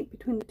much paint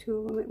between the two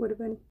of them, it would have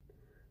been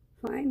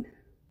fine.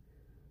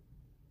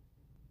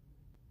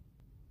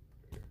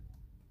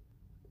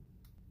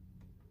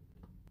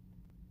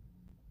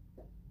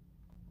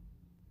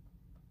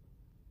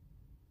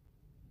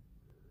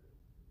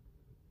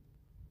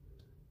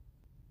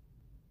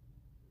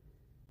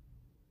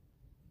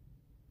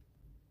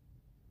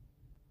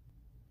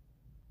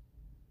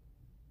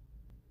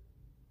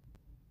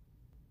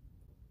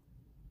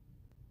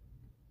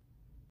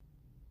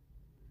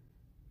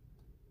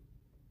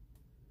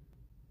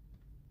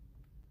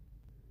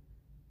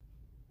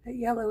 That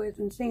yellow is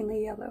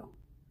insanely yellow.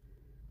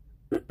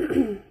 All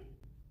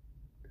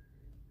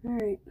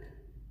right.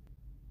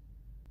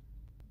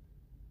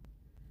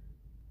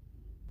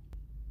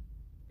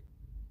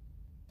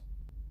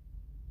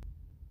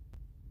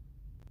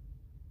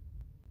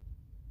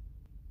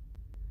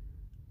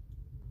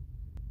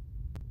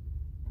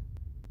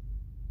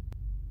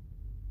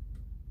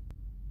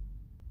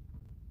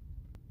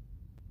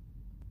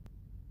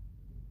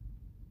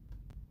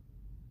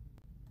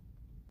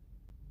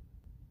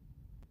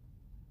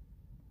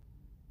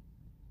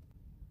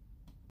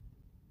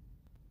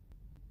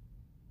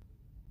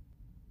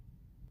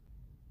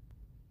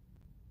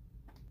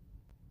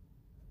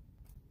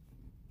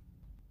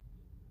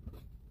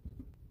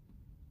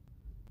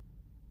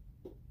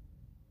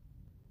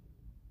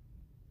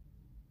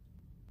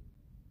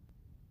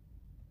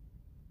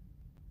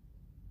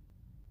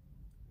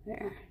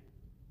 There.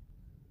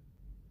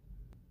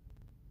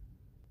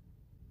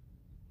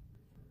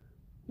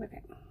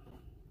 Okay.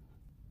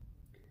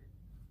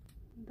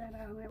 Move that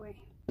out of my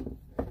way.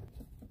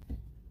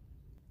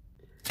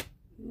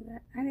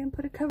 I didn't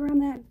put a cover on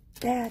that.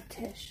 Bad,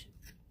 Tish.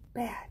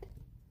 Bad.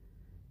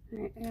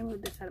 Alright, I'm going to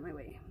move this out of my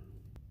way.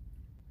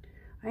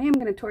 I am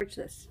going to torch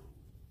this.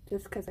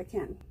 Just because I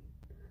can.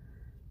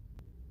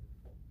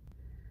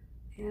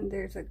 And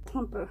there's a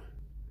clump of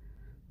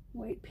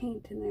white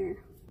paint in there.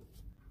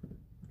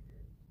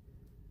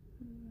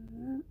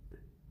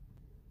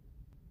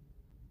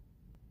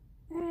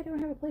 I don't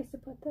have a place to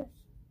put this.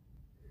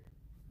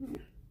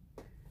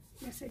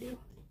 Yes, I do. You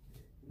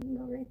can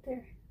go right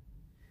there.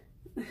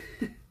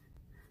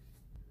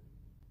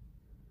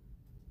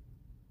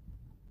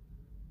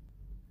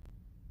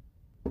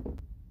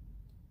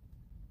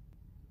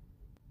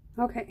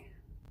 Okay.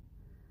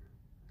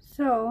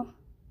 So,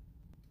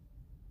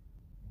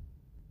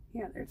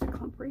 yeah, there's a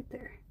clump right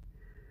there.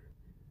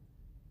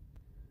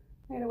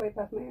 I gotta wipe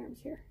off my arms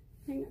here.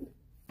 Hang on.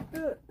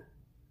 Ugh.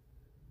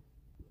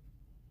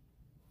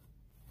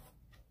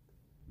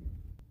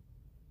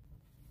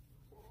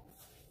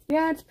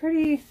 Yeah, it's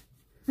pretty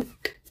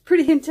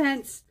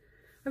intense.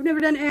 I've never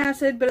done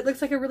acid, but it looks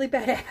like a really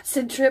bad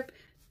acid trip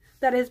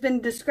that has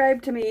been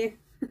described to me.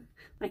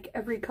 Like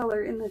every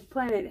color in the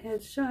planet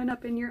has shown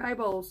up in your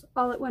eyeballs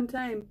all at one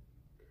time.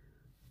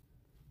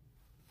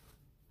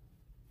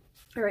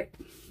 All right.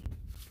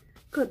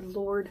 Good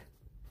Lord.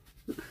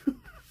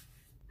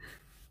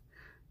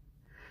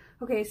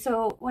 Okay,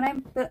 so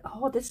when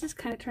oh, this is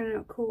kind of turning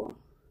out cool.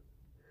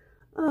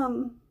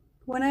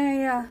 When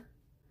I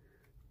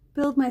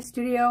build my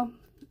studio,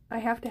 I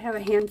have to have a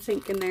hand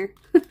sink in there.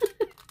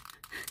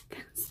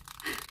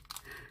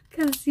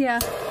 Cause yeah.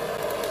 Let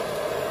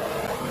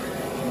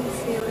me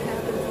see what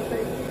happens if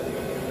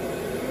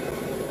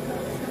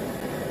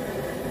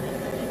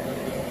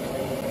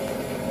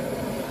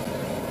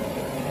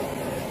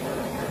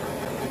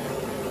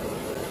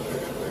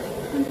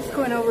I'm just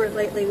going over it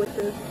lightly with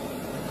the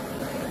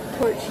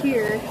torch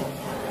here.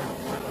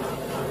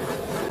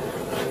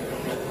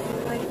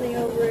 Lightly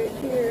over it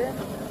here.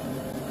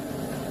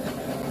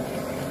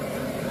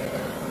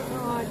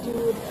 Oh,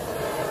 dude.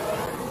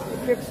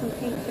 I dripped some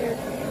paint there.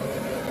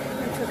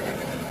 That's okay.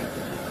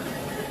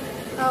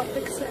 I'll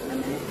fix that in a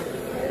minute.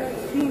 I'm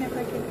seeing if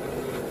I can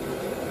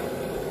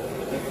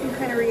get some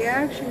kind of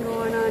reaction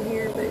going on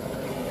here, but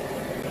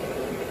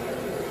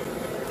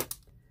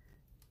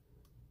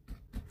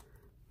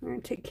I'm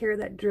going to take care of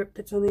that drip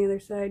that's on the other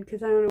side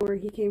because I don't know where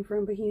he came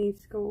from, but he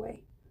needs to go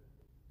away.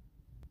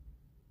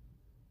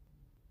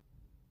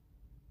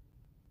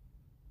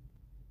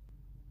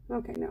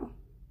 Okay, no.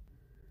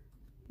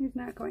 He's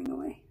not going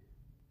away.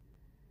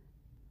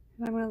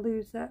 And I'm going to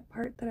lose that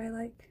part that I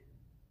like.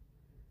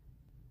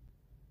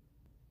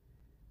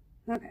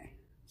 Okay,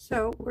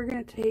 so we're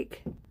going to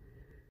take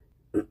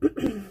my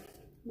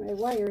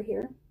wire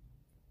here,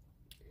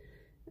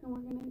 and we're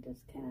going to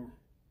just kind of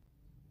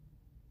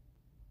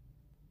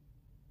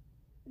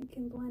I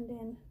can blend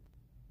in.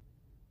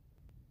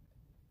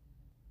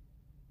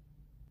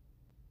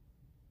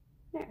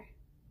 There.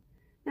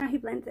 Now he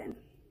blends in.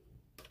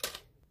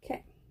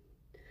 Okay.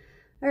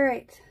 All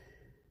right.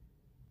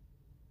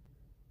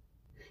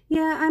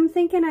 Yeah, I'm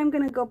thinking I'm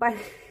going to go buy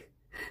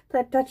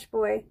that Dutch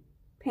Boy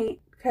paint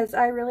because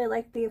I really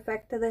like the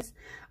effect of this.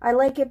 I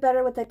like it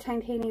better with the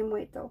titanium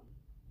white though.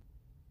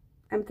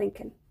 I'm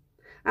thinking.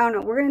 I don't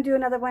know. We're going to do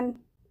another one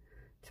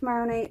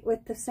tomorrow night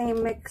with the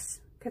same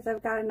mix because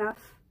I've got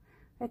enough,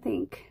 I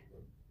think,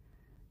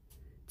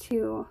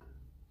 to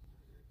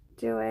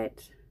do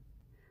it.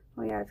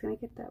 Oh yeah, I was going to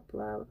get that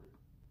blob.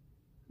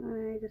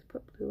 I just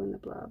put blue in the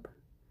blob.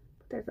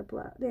 But there's a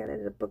blob. Yeah,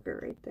 there's a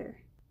booger right there.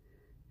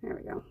 There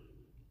we go.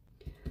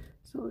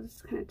 So we'll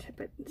just kind of tip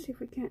it and see if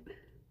we can't.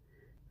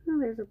 Oh,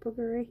 there's a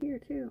booger right here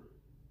too.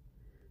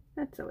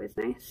 That's always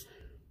nice.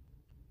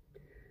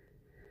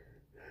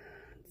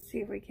 Let's see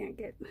if we can't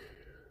get.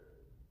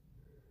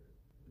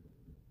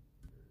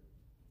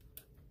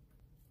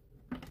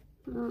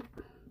 Oh,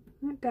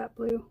 that got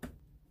blue.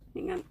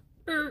 Hang on.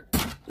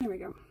 There we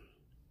go.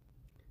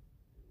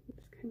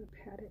 Just kind of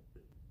pat it.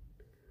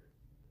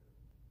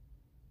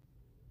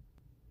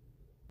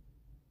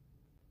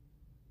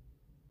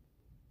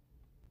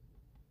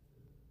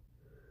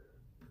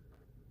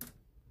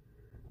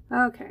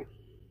 Okay,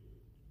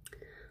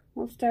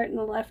 we'll start in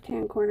the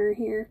left-hand corner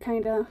here,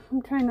 kind of.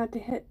 I'm trying not to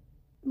hit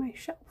my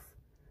shelf.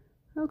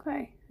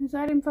 Okay, is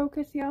that in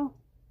focus, y'all?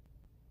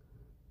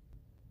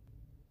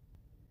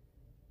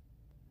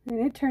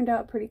 And it turned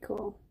out pretty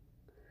cool.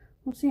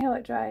 We'll see how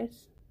it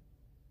dries.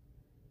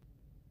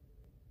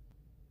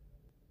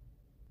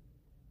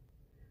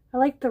 I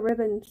like the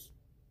ribbons.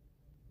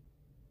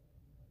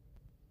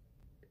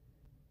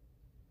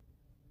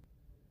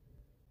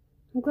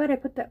 I'm glad I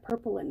put that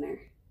purple in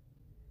there.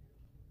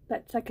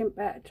 That second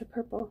batch of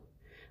purple.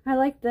 I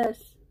like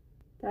this.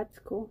 That's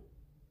cool.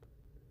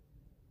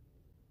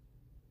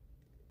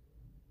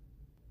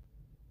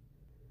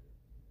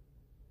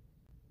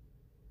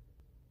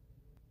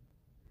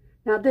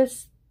 Now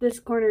this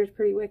corner is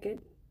pretty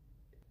wicked.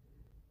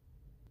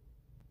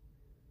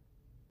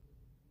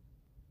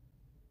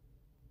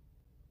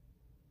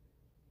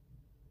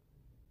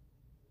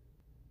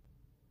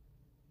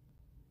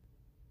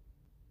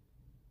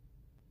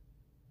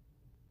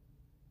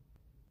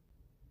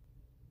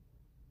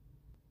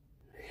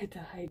 To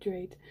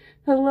hydrate.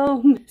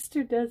 Hello,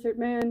 Mr. Desert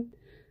Man.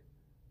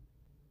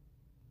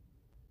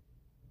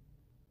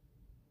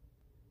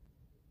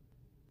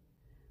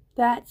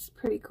 That's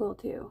pretty cool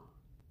too.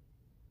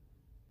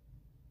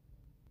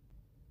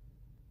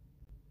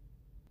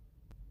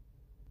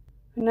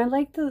 And I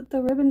like the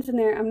ribbons in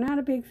there. I'm not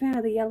a big fan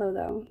of the yellow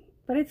though,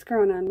 but it's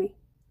grown on me.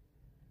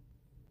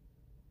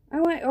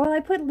 I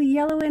put the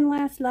yellow in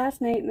last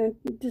night and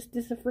it just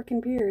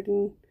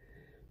freaking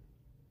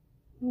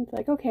and it's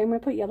like, okay, I'm gonna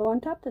put yellow on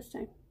top this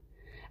time.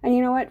 And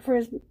you know what?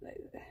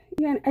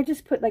 Yeah, I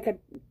just put like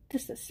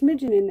just a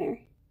smidgen in there,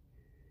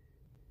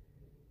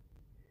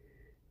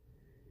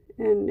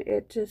 and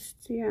it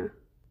just, yeah.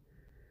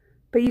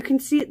 But you can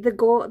see the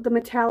gold, the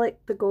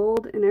metallic, the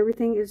gold, and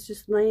everything is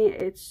just laying.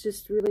 It's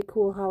just really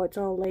cool how it's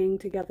all laying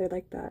together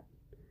like that.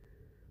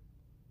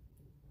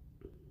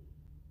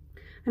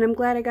 And I'm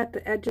glad I got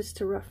the edges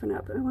to roughen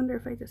up. I wonder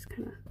if I just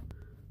kind of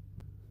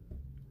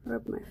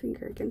rub my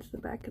finger against the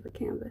back of the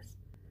canvas.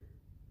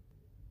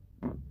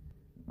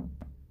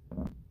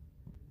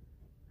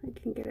 I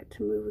can get it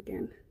to move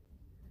again.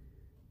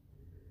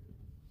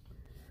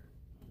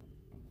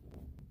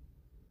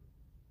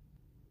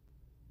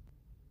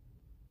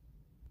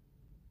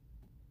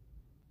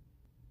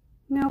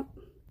 Nope.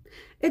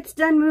 It's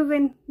done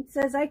moving. It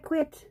says I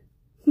quit.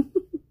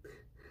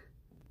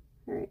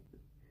 Alright.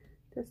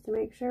 Just to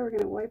make sure, we're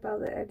going to wipe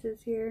out the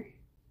edges here.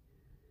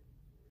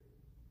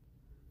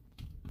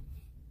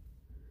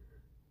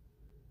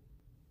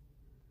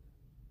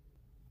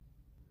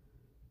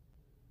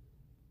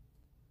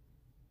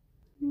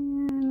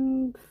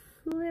 And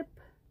flip.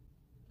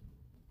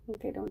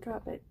 Okay, don't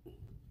drop it.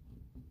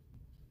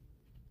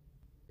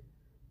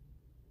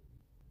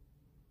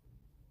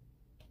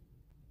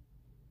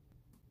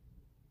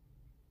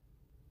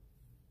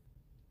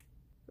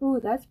 Ooh,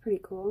 that's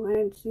pretty cool. I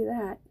didn't see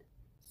that.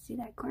 See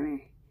that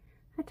corner?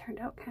 That turned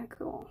out kind of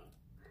cool.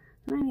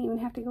 And I didn't even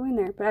have to go in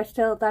there,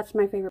 but that's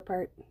my favorite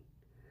part.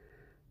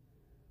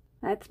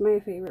 That's my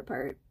favorite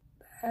part.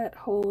 That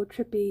whole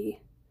trippy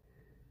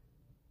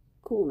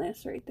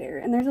coolness right there.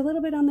 And there's a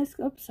little bit on this,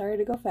 oops, sorry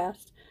to go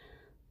fast.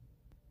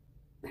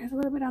 There's a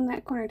little bit on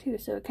that corner too,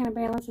 so it kind of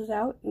balances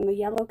out, and the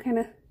yellow kind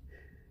of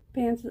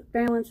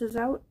balances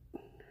out.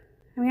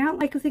 I mean, I don't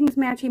like things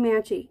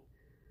matchy-matchy.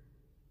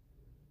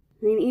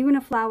 I mean, even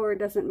a flower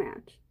doesn't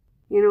match.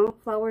 You know,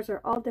 flowers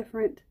are all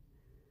different.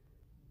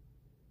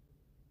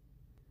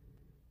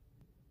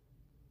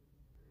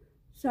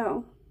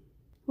 So,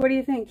 what do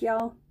you think,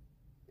 y'all?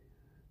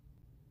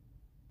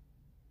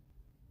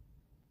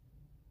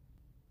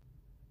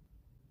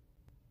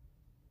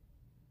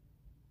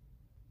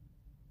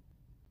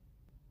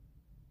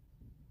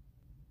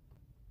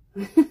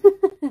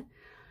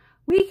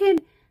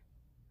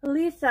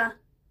 Lisa.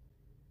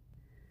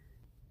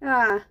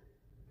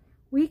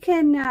 We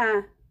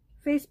can,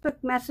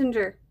 Facebook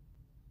Messenger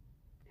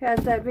has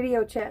that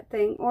video chat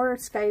thing, or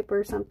Skype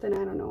or something.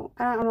 I don't know.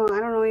 I don't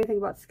know anything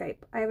about Skype.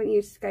 I haven't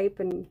used Skype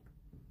in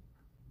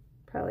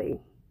probably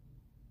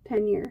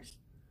 10 years.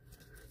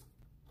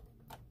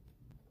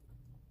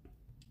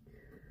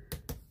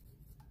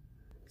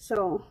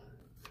 So,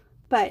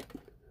 but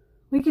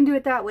we can do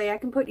it that way. I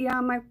can put you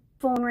on my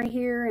phone right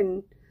here,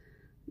 and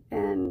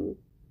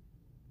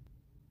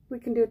we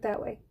can do it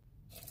that way.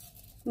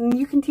 And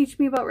you can teach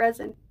me about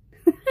resin.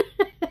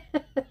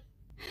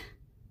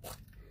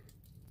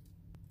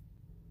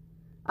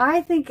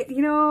 I think,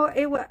 you know,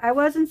 I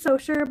wasn't so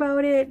sure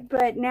about it,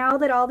 but now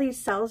that all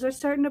these cells are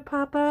starting to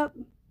pop up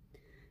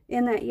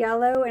in that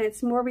yellow, and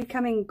it's more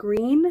becoming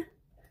green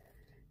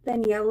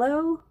than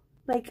yellow,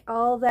 like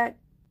all that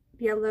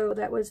yellow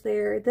that was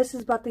there, this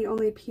is about the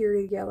only pure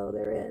yellow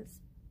there is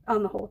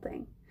on the whole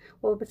thing.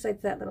 Well,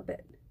 besides that little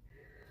bit.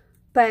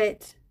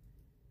 But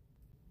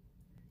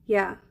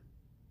yeah,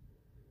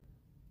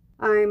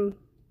 I'm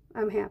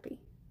happy.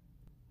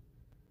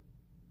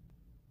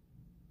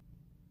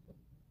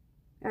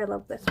 I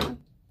love this one.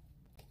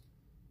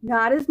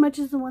 Not as much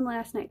as the one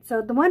last night.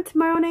 So the one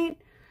tomorrow night,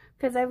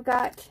 because I've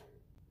got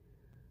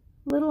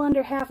a little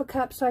under half a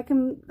cup, so I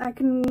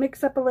can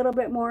mix up a little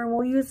bit more, and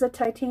we'll use the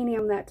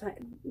titanium that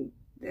time.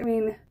 I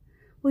mean,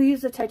 we'll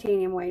use the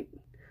titanium white.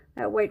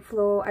 That white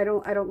flow, I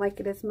don't like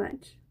it as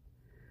much.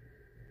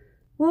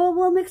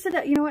 We'll mix it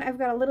up. You know what? I've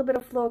got a little bit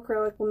of flow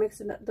acrylic. We'll mix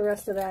the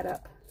rest of that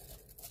up.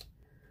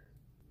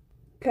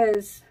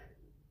 Because,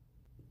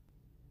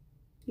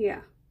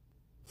 yeah.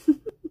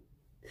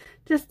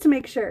 Just to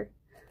make sure,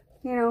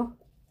 you know.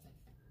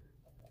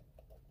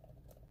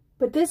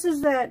 But this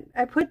is that,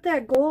 I put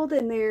that gold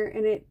in there,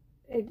 and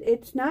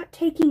it's not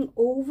taking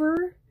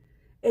over,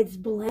 it's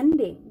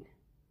blending,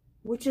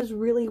 which is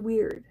really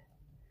weird.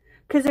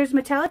 Because there's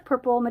metallic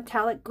purple,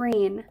 metallic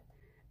green,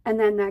 and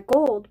then that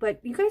gold.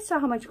 But you guys saw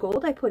how much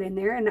gold I put in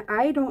there, and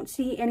I don't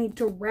see any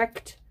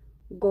direct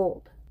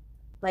gold.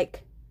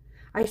 Like,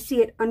 I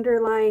see it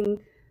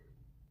underlying,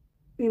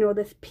 you know,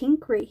 this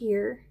pink right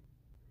here.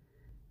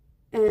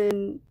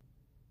 And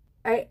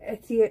I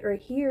see it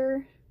right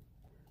here.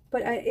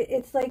 But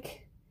it's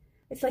like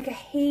a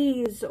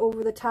haze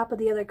over the top of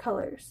the other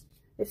colors.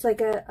 It's like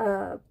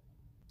a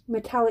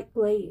metallic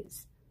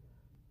glaze.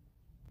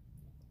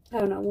 I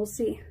don't know. We'll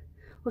see.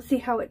 We'll see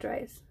how it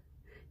dries.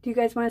 Do you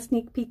guys want a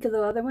sneak peek of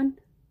the other one?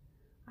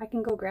 I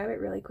can go grab it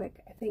really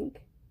quick, I think.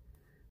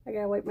 I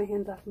gotta wipe my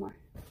hands off more.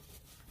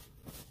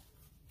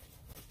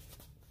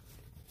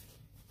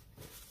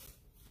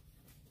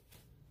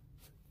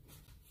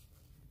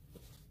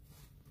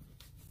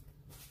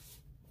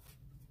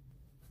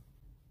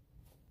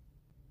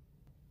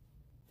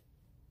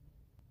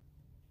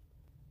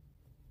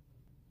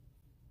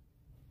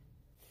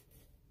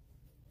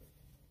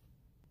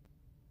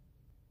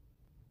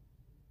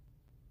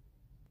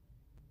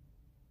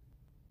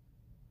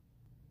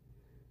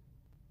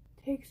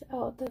 Takes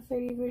out the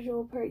 30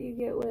 visual part you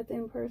get with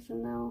in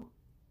person though.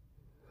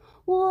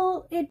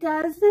 Well, it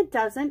does and it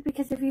doesn't,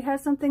 because if you have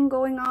something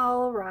going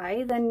all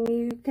awry, then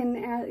you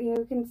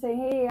can say,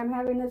 hey, I'm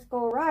having this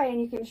go awry,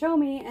 and you can show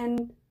me.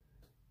 And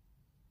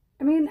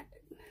I mean,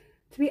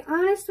 to be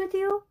honest with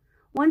you,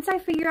 once I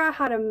figure out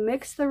how to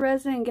mix the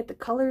resin and get the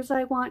colors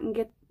I want and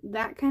get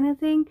that kind of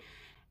thing,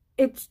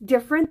 it's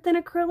different than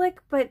acrylic,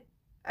 but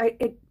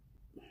it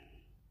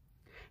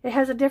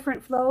has a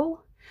different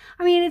flow.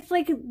 I mean, it's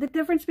like the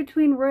difference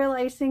between royal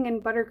icing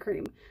and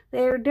buttercream.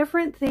 They're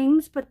different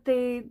things, but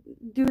they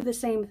do the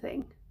same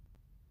thing.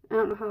 I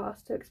don't know how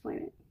else to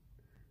explain it.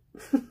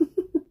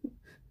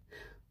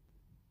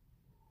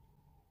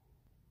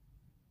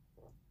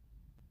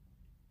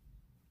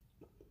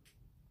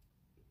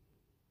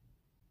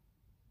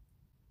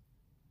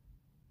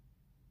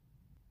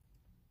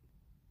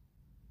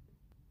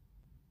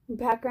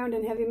 Background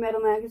in heavy metal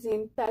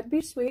magazine. That'd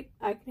be sweet.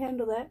 I can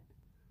handle that.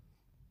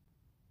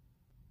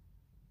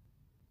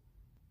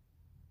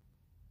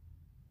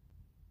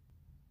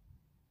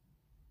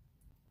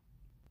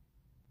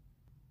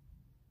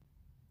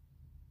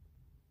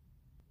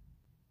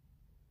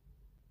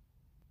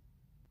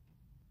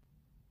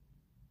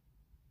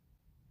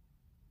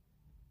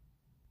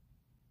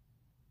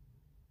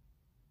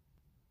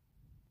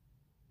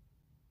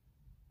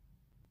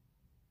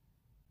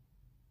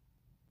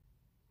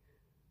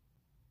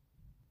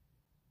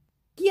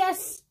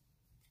 Yes!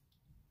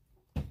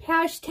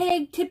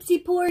 Hashtag tipsy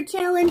pour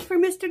challenge for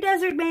Mr.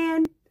 Desert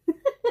Man.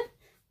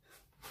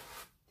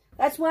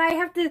 That's why I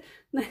have to,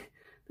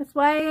 that's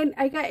why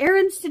I got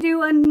errands to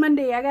do on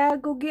Monday. I gotta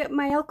go get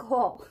my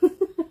alcohol.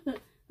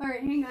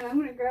 Alright, hang on. I'm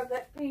gonna grab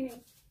that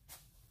painting.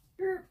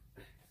 If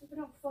I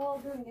don't fall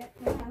doing it,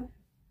 hang on.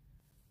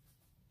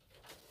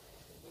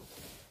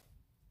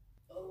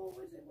 Oh,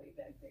 is it way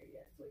back there?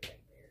 Yes, way back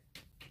there.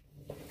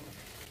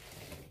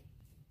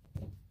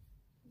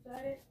 Is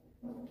that it?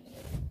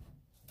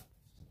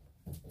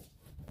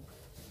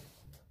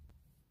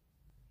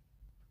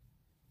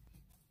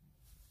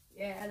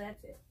 Yeah,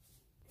 that's it.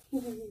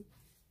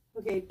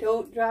 Okay,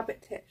 don't drop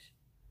it, Tish.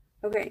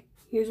 Okay,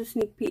 here's a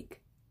sneak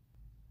peek.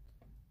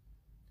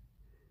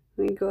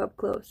 Let me go up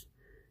close.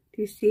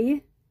 Do you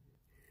see?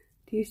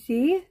 Do you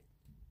see?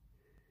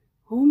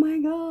 Oh my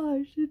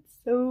gosh, it's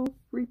so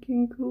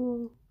freaking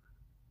cool.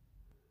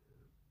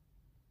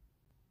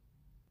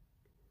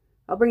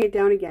 I'll bring it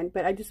down again,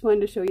 but I just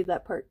wanted to show you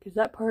that part, because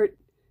that part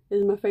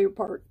is my favorite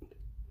part.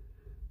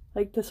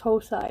 Like this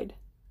whole side.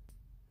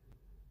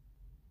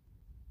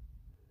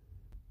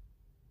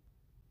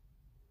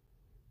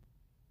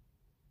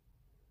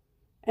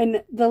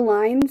 And the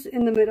lines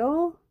in the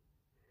middle,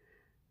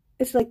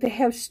 it's like they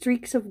have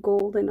streaks of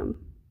gold in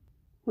them.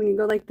 When you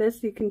go like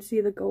this, you can see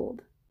the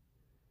gold.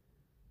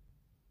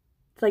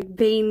 It's like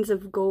veins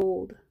of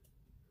gold.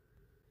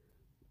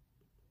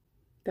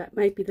 That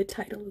might be the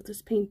title of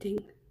this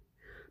painting.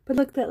 But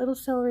look, that little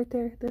cell right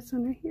there, this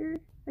one right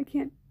here. I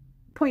can't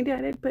point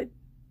at it, but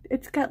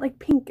it's got like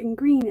pink and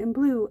green and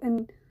blue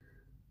and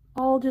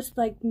all just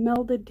like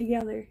melded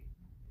together.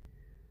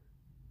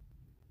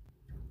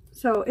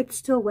 So it's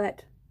still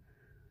wet.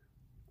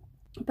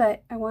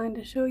 But I wanted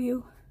to show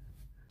you.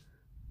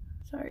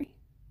 Sorry.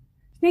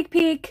 Sneak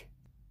peek.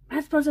 I'm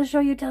not supposed to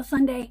show you till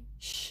Sunday.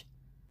 Shh.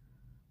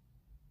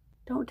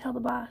 Don't tell the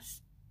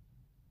boss.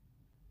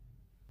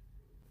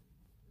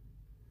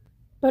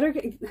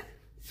 Buttercream.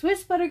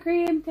 Swiss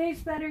buttercream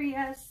tastes better,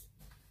 yes.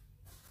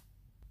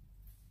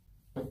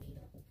 I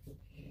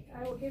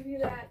will give you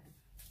that.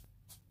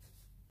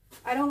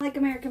 I don't like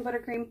American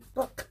buttercream.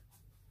 Look.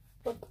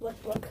 Look, look,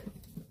 look.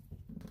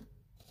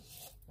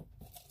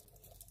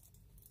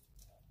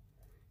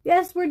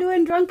 Yes, we're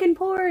doing drunken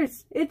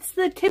pours. It's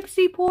the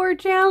Tipsy Pour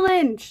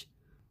Challenge.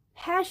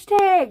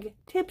 Hashtag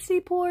Tipsy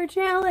Pour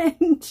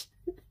Challenge.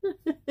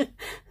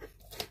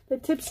 The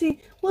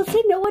Tipsy. Well,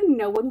 see, no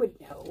one would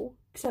know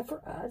except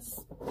for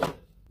us.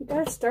 We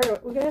gotta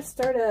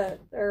start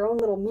our own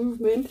little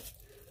movement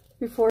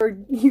before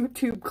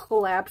YouTube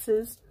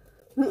collapses.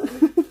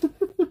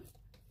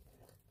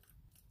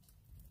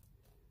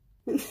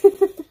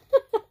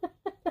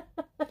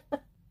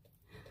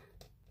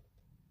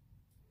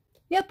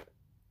 Yep.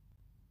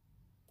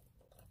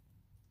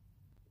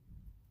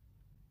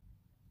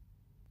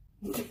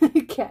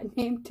 Cat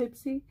named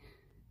Tipsy.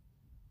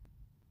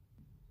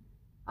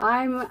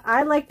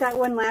 I liked that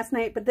one last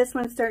night, but this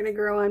one's starting to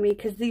grow on me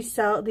because these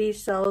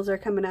cells are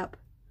coming up.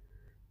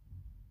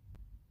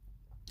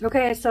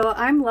 Okay, so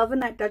I'm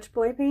loving that Dutch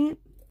Boy paint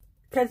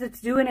because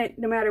it's doing it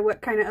no matter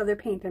what kind of other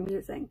paint I'm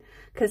using.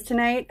 Because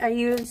tonight I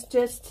used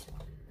just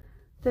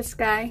this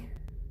guy,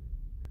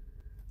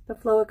 the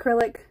Flow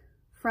Acrylic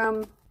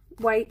from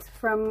White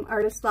from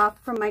Artist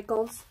Loft from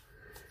Michaels,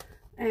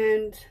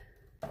 and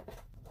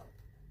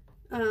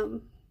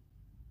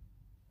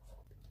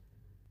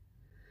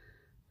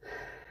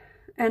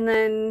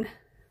then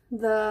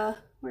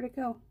where'd it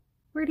go?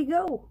 Where'd he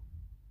go?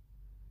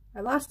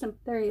 I lost him.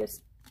 There he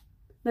is.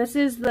 This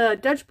is the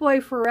Dutch Boy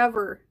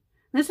Forever.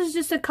 This is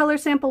just a color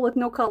sample with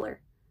no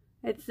color.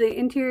 It's the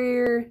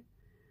interior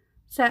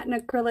satin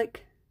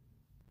acrylic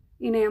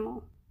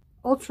enamel.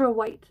 Ultra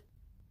white.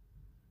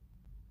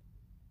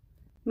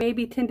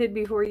 Maybe tinted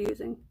before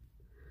using.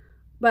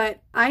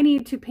 But I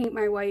need to paint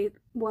my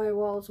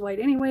walls white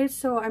anyways,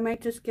 so I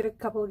might just get a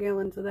couple of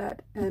gallons of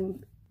that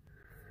and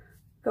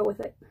go with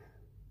it.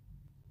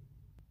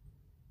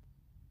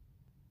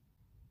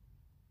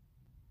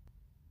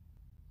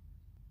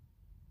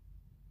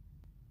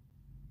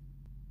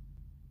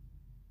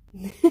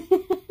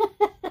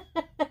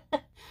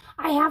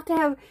 I have to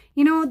have,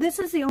 you know, this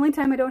is the only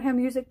time I don't have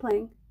music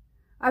playing.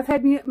 I've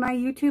had my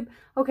YouTube.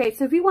 Okay,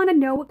 so if you want to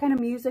know what kind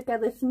of music I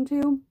listen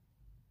to,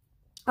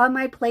 on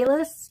my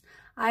playlists,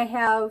 I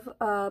have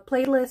a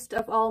playlist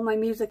of all my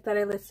music that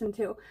I listen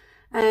to.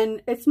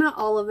 And it's not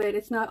all of it.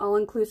 It's not all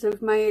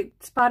inclusive. My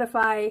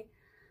Spotify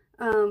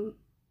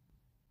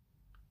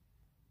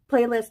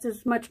playlist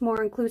is much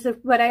more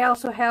inclusive, but I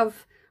also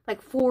have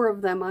like 4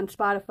 of them on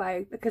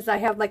Spotify because I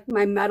have like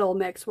my metal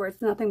mix where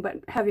it's nothing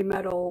but heavy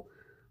metal,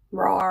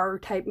 raw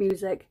type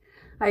music.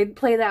 I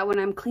play that when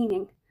I'm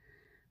cleaning.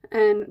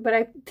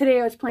 But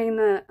today I was playing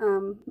the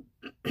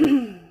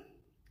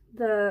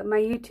my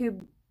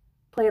YouTube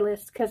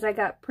playlist because I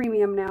got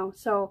premium now.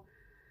 So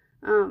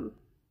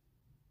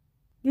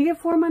you get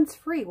 4 months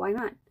free. Why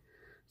not?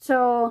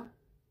 So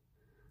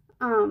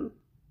I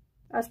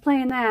was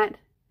playing that,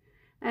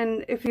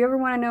 and if you ever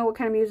want to know what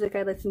kind of music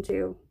I listen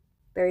to,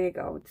 there you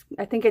go.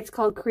 I think it's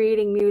called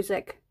Creating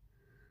Music,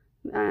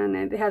 and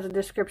it has a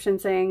description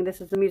saying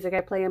this is the music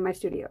I play in my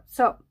studio.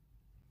 So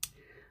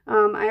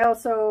I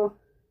also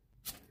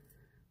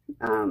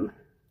I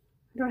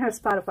don't have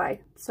Spotify,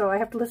 so I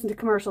have to listen to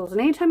commercials,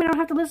 and anytime I don't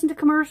have to listen to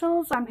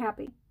commercials, I'm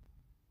happy.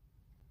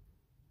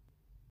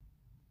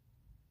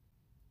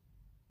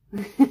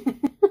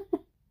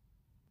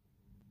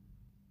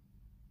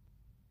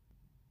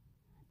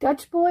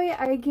 Dutch Boy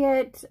I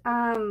get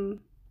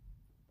from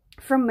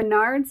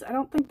Menards. I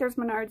don't think there's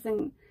Menards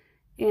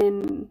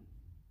in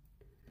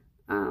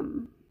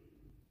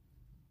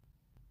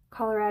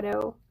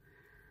Colorado.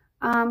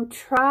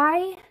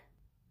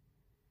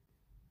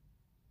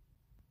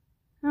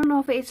 I don't know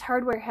if Ace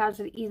Hardware has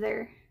it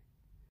either.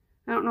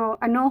 I don't know.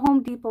 I know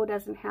Home Depot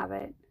doesn't have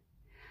it.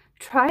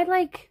 Try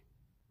like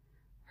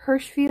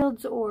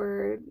Hirschfield's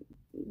or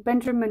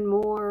Benjamin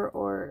Moore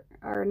or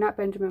not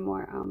Benjamin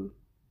Moore.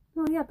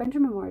 Oh yeah,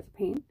 Benjamin Moore is a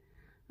paint.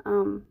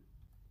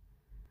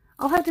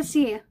 I'll have to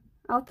see.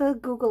 I'll have to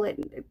Google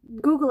it.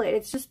 Google it.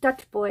 It's just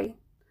Dutch Boy.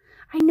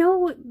 I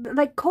know,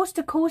 like Coast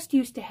to Coast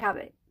used to have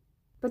it,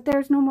 but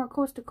there's no more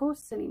Coast to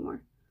Coasts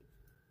anymore.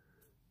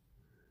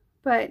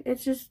 But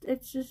it's just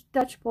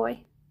Dutch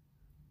Boy.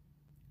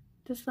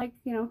 Just like,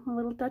 you know, a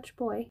little Dutch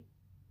boy.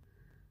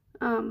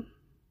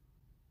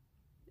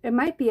 It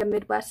might be a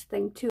Midwest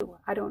thing too.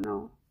 I don't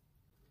know.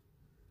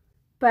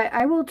 But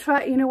I will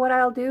try, you know what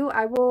I'll do?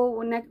 I will,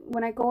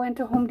 when I go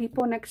into Home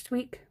Depot next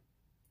week,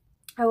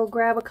 I will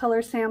grab a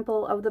color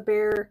sample of the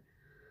Behr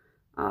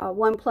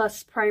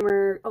 1+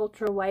 Primer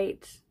Ultra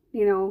White,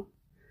 you know,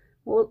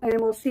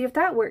 and we'll see if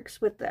that works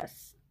with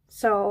this.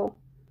 So,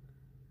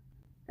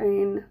 I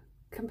mean,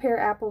 compare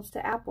apples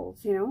to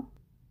apples, you know.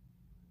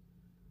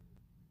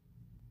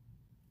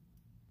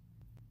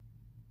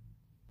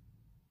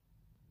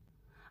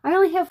 I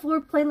only have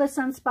 4 playlists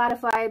on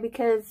Spotify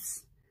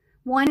because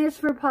one is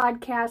for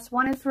podcasts,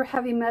 one is for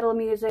heavy metal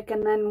music,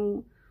 and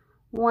then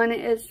one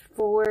is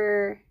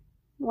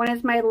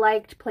my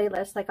liked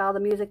playlist, like all the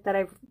music that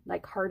I've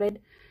like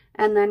hearted,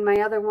 and then my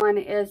other one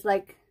is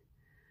like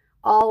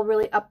all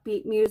really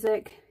upbeat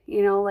music,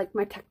 you know, like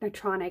my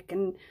Technotronic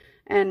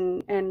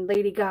and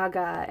Lady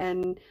Gaga,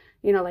 and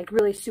you know, like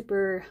really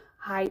super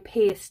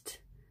high-paced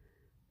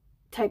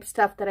type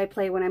stuff that I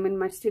play when I'm in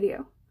my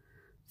studio.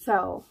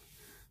 So,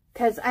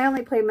 because I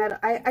only play metal,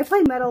 I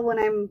play metal when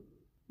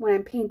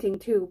I'm painting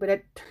too,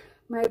 but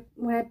when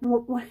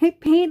I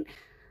paint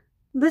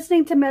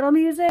listening to metal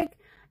music,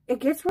 it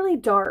gets really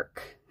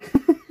dark.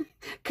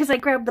 Because I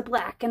grab the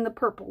black and the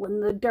purple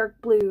and the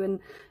dark blue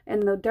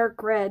and the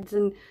dark reds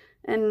and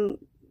you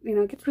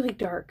know, it gets really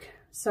dark.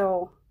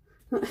 So,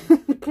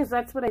 because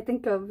that's what I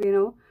think of, you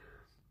know.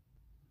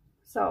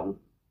 So,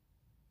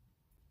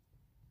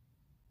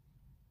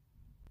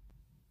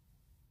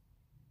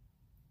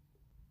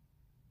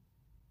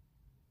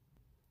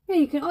 yeah,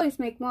 you can always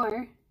make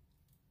more.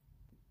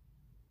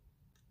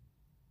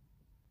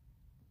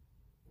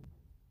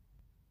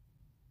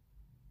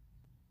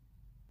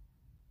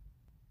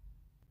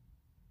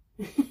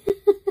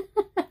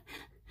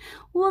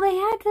 Well, they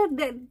had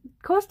to,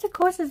 Coast to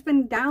Coast has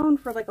been down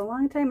for like a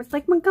long time. It's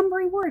like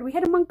Montgomery Ward. We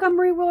had a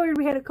Montgomery Ward,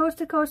 we had a Coast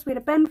to Coast, we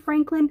had a Ben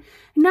Franklin.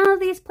 None of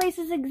these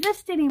places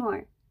exist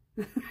anymore.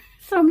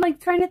 So I'm like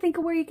trying to think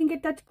of where you can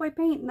get Dutch Boy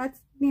paint, and that's,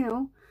 you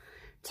know,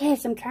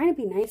 Tish, I'm trying to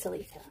be nice,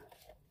 Alicia.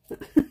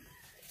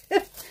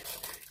 Could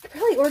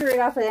probably order it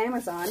off of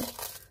Amazon.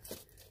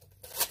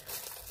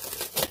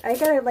 I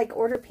gotta like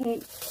order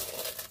paint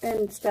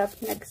and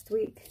stuff next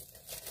week.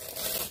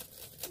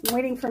 I'm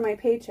waiting for my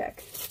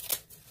paycheck,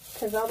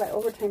 because all that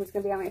overtime is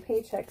going to be on my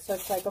paycheck, so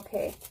it's like,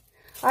 okay.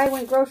 I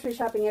went grocery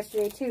shopping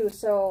yesterday too,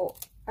 so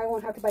I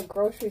won't have to buy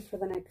groceries for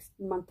the next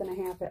month and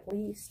a half at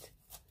least.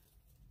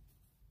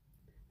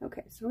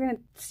 Okay, so we're going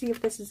to see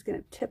if this is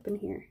going to tip in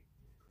here.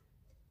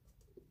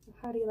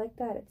 How do you like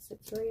that? It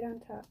sits right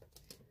on top.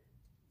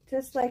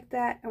 Just like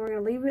that, and we're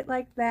going to leave it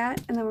like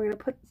that, and then we're going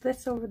to put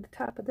this over the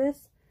top of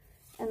this,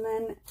 and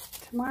then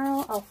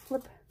tomorrow I'll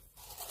flip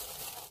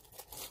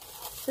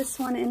this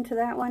one into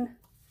that one.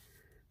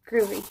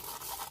 Groovy.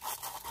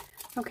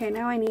 Okay,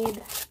 now I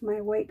need my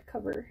white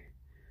cover.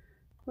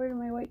 Where did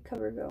my white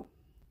cover go?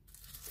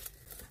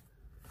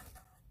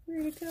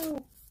 Where'd it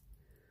go?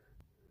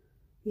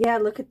 Yeah,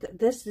 look at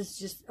this is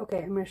just, okay,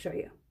 I'm going to show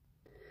you.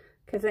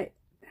 Because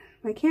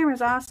my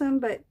camera's awesome,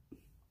 but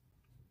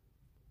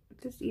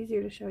it's just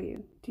easier to show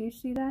you. Do you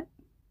see that?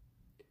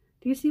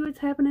 Do you see what's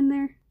happening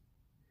there?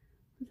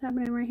 What's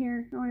happening right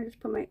here? I want to just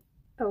put my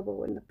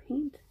elbow in the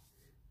paint.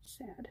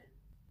 Sad.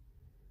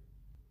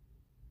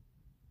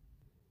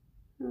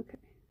 Okay.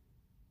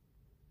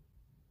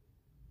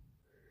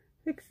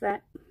 Fix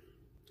that.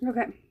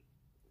 Okay.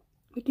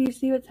 But do you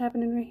see what's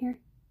happening right here?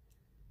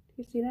 Do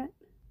you see that?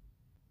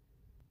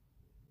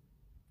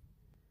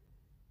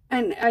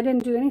 And I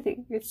didn't do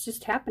anything. It's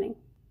just happening.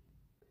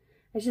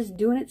 It's just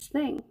doing its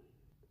thing.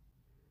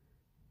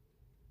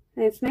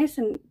 And it's nice,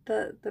 and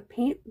the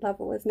paint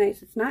level is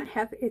nice. It's not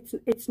heavy.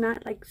 It's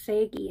not like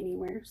saggy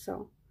anywhere,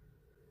 so.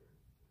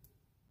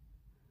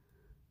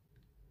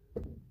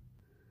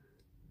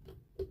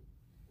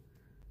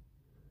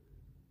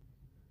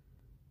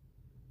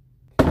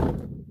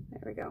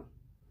 There we go.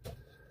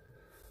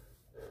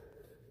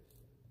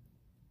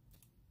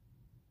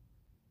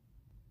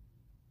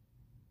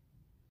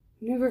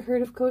 Never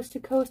heard of Coast to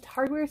Coast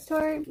hardware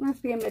store? It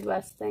must be a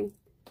Midwest thing.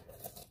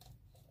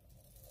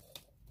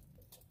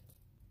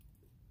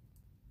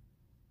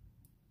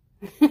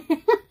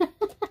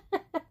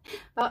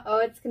 Uh-oh,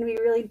 it's going to be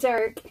really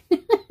dark.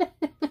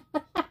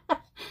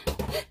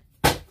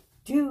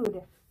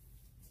 Dude.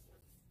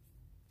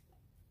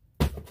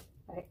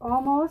 I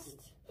almost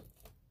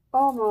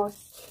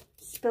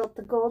spilt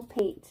the gold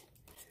paint.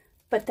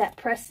 But that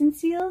press and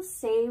seal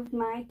saved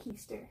my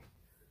keister.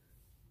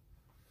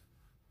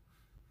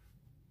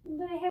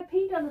 But I have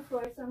paint on the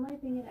floor, so I'm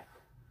wiping it up.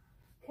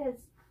 Because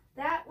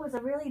that was a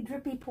really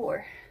drippy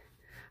pour.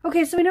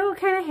 Okay, so we know what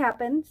kind of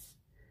happens.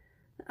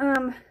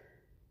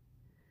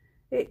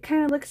 It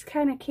kind of looks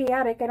kind of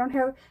chaotic.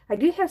 I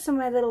do have some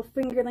of my little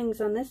fingerlings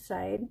on this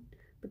side,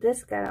 but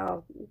this got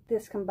all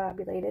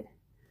discombobulated.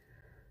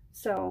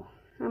 So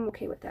I'm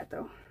okay with that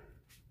though.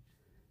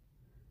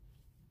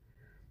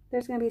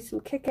 There's going to be some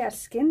kick-ass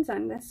skins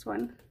on this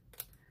one.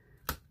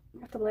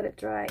 I have to let it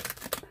dry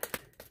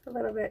a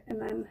little bit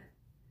and then...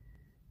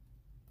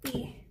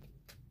 Okay.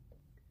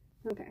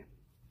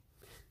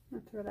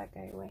 I'll throw that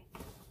guy away.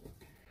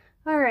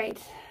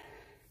 Alright.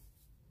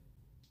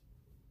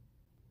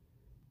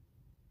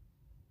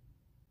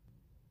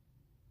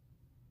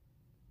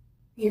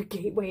 Your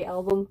Gateway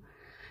album.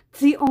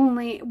 It's the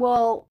only...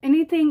 Well,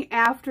 anything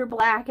after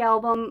Black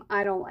Album,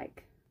 I don't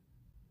like.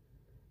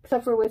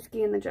 Except for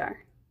Whiskey in the Jar.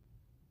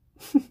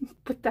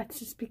 But that's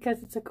just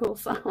because it's a cool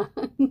song.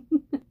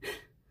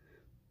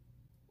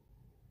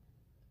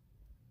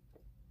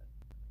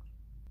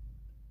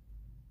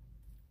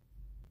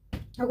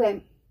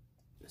 Okay,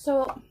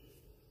 so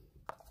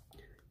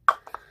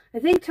I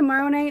think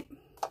tomorrow night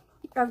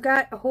I've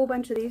got a whole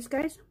bunch of these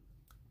guys.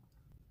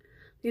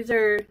 These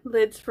are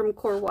lids from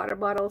Core water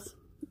bottles.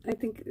 I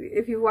think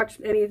if you've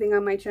watched anything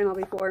on my channel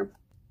before,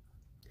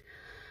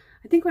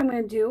 I think what I'm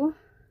going to do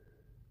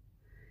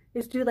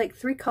is do like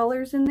 3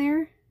 colors in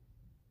there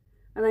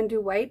and then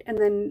do white and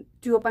then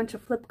do a bunch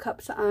of flip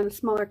cups on a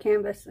smaller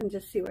canvas and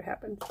just see what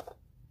happens.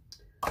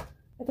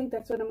 I think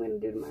that's what I'm going to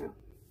do tomorrow.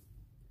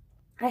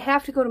 I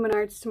have to go to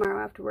Menards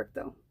tomorrow after work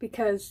though,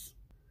 because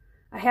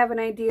I have an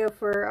idea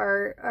for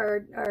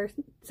our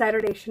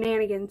Saturday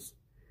shenanigans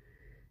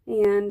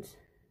and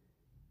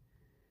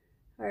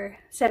our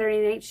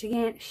Saturday night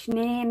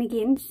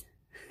shenanigans.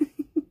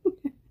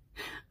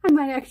 I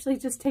might actually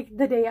just take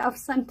the day off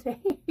Sunday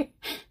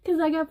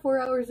because I got 4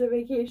 hours of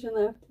vacation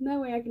left. And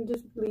that way I can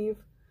just leave.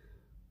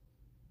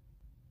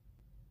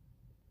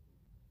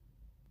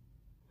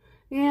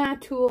 Yeah,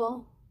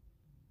 Tool.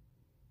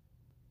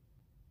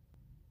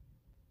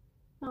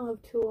 I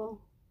love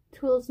Tool.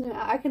 Tool's new.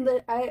 I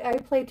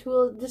play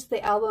Tool, just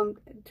the album.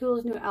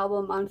 Tool's new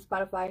album on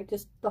Spotify,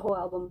 just the whole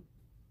album.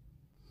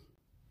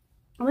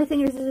 Only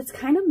thing is it's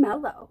kind of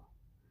mellow.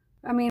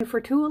 I mean,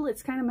 for Tool,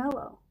 it's kind of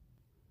mellow.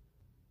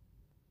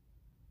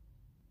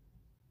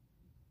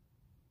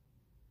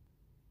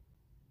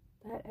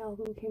 That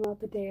album came out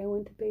the day I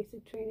went to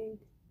basic training.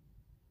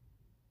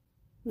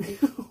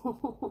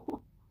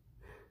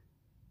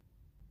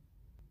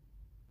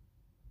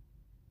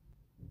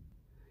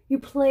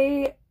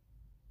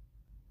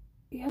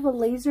 You have a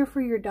laser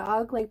for your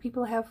dog like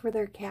people have for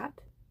their cat?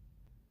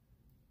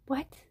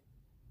 What?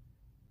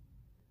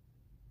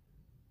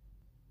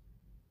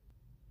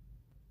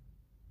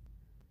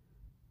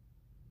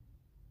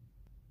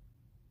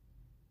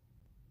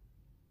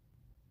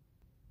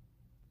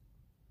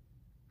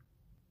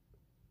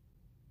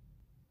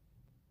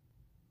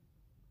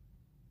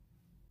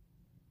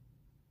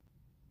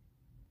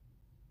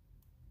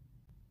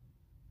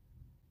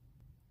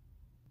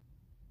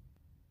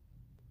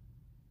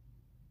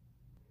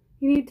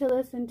 You need to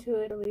listen to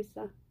it,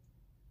 Elisa.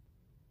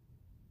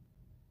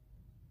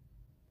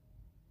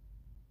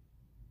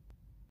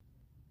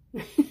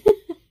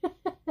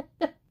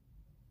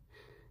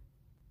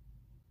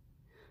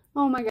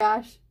 Oh my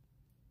gosh.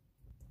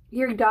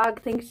 Your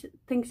dog thinks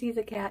he's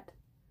a cat.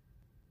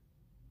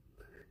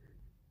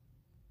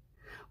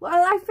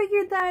 Well, I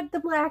figured that the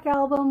Black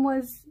Album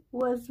was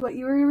what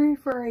you were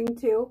referring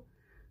to.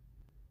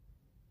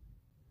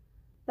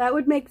 That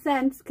would make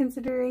sense,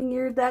 considering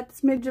you're that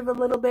smidge of a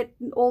little bit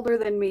older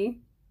than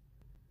me.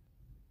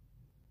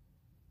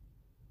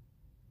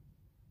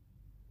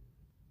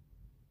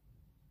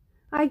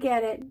 I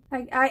get it.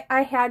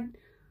 I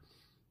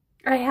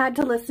had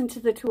to listen to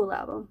the Tool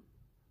album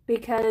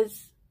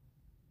because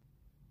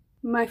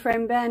my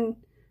friend Ben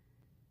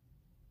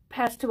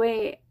passed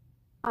away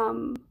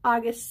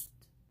August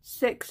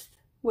 6th,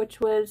 which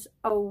was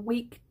a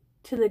week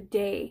to the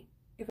day,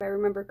 if I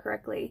remember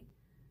correctly,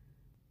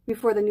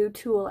 before the new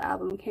Tool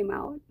album came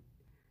out,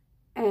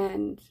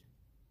 and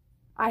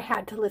I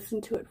had to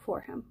listen to it for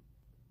him.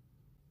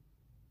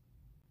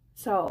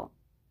 So,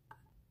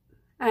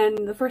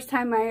 and the first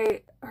time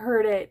I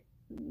heard it,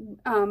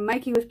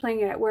 Mikey was playing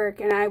it at work,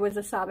 and I was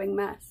a sobbing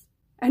mess.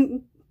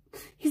 And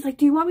he's like,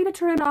 "Do you want me to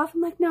turn it off?"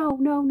 I'm like, no,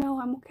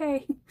 I'm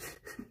okay.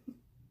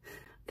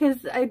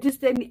 Because I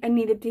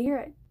needed to hear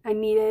it. I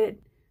needed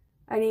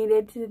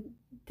to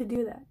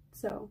do that.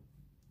 So.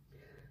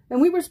 And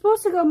we were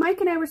supposed to go,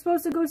 Mike and I were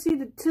supposed to go see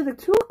the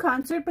Tool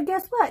concert, but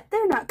guess what?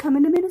 They're not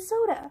coming to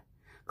Minnesota.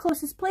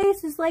 Closest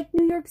place is like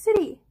New York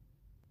City,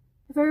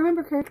 if I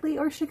remember correctly,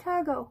 or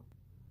Chicago.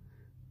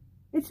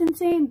 It's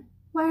insane.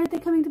 Why aren't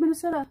they coming to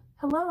Minnesota?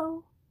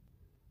 Hello?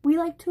 We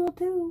like Tool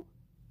too.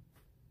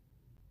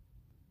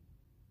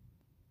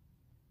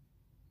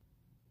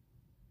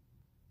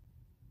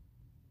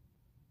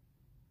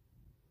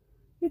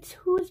 It's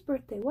whose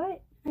birthday?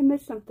 What? I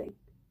missed something.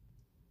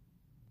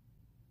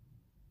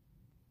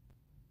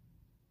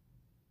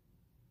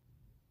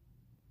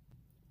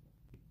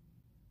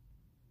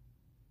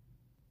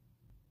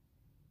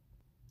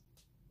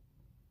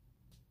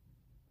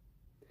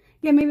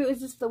 Yeah, maybe it was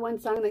just the one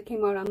song that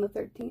came out on the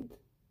 13th.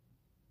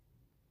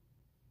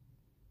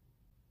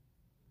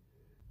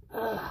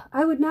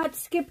 I would not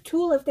skip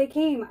Tool if they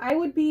came. I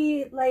would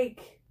be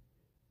like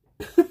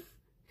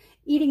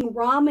eating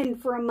ramen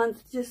for a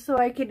month just so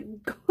I could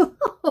go.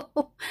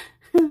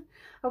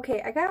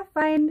 Okay, I gotta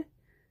find...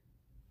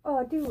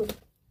 Oh, dude.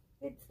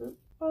 It's...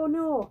 Oh,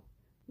 no.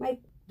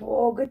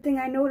 Oh, good thing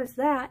I noticed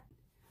that.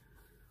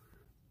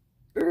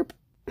 Erp.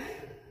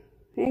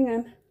 Hang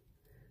on.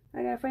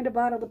 I gotta find a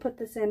bottle to put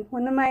this in.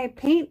 When my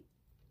paint...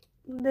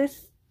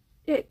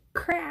 It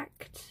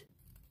cracked.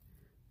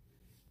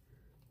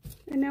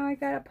 And now I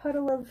got a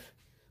puddle of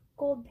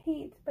gold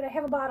paint. But I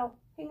have a bottle.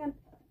 Hang on.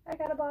 I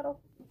got a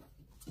bottle.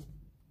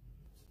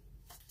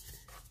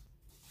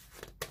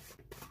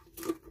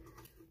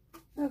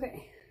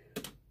 Okay.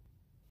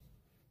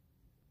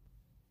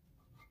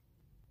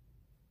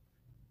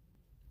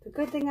 It's a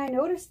good thing I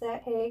noticed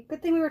that, hey.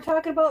 Good thing we were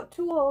talking about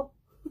Tool.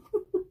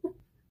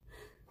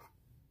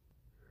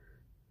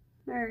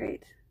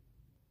 Alright.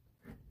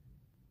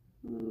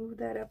 Move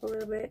that up a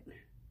little bit.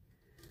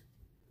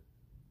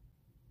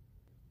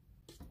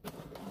 So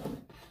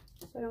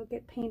I don't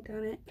get paint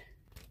on it.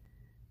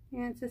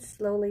 And it's just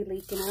slowly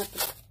leaking out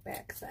the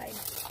backside.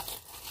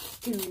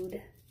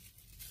 Dude.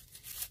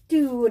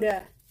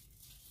 Dude.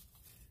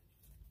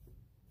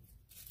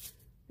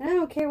 And I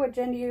don't care what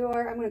gender you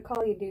are, I'm going to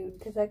call you dude,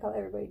 because I call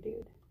everybody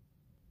dude.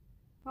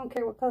 I don't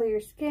care what color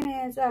your skin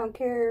is, I don't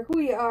care who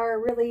you are,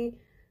 really.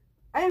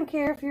 I don't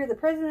care if you're the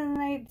President of the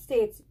United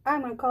States,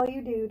 I'm going to call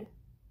you dude.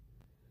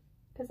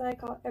 Because I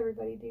call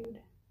everybody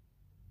dude.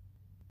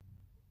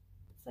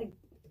 It's like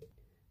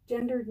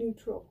gender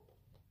neutral.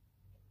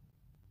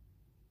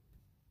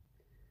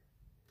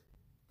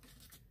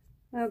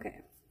 Okay.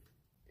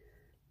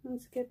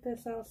 Let's get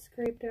this all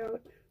scraped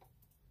out.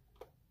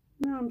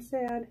 Now I'm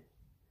sad.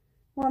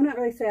 Well, I'm not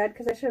really sad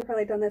because I should have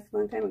probably done this a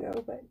long time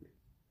ago, but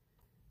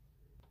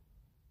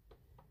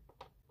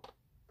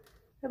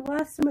I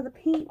lost some of the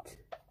paint.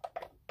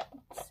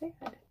 It's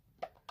sad.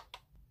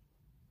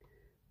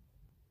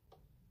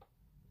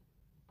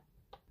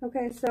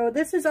 Okay, so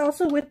this is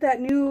also with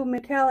that new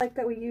metallic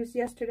that we used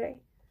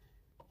yesterday.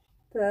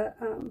 The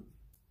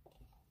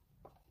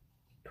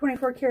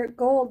 24 karat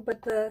gold,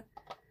 but the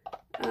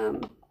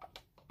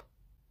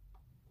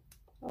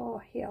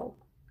oh hell,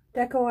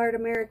 Deco Art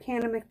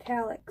Americana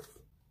Metallics.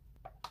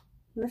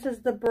 And this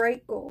is the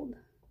bright gold.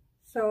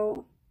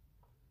 So,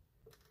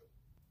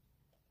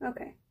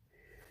 okay.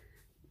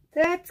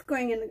 That's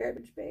going in the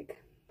garbage bag.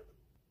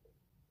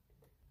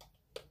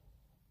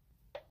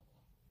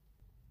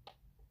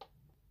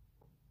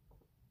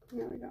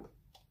 There we go.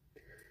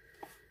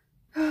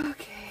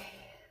 Okay.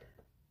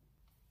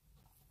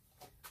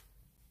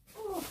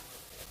 Oh.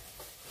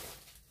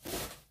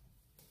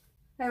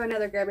 I have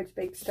another garbage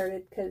bag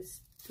started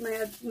because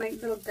my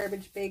little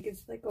garbage bag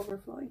is like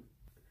overflowing.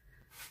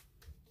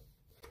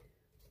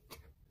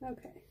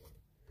 Okay.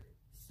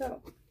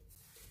 So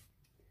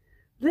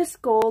this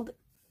gold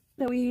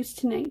that we use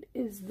tonight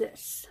is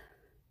this.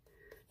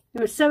 It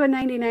was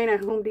 $7.99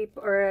 at Home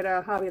Depot or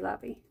at Hobby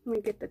Lobby. Let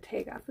me get the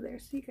tag off of there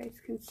so you guys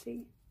can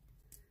see.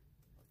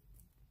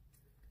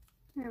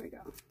 There we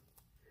go.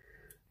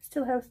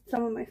 Still have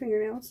some of my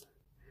fingernails.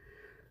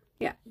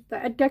 Yeah, the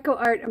Deco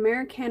Art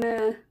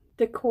Americana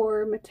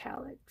Decor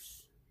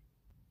Metallics.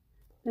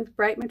 It's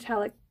bright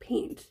metallic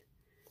paint.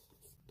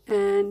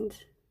 And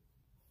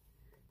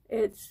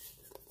it's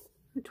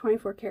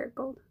 24 karat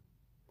gold.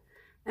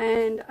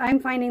 And I'm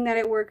finding that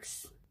it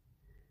works.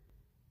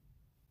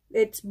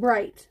 It's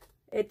bright.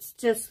 It's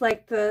just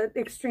like the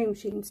Extreme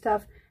Sheen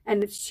stuff,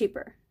 and it's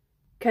cheaper.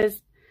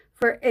 Because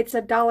it's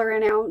 $1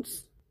 an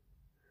ounce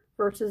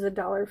versus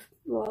 $1.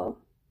 Well,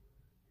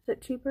 is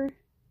it cheaper?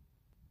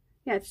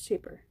 Yeah, it's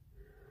cheaper.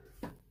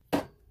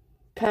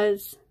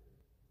 Because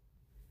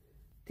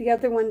the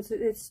other ones,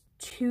 it's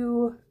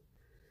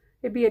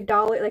it'd be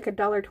 $1, like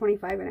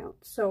 $1.25 an ounce.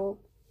 So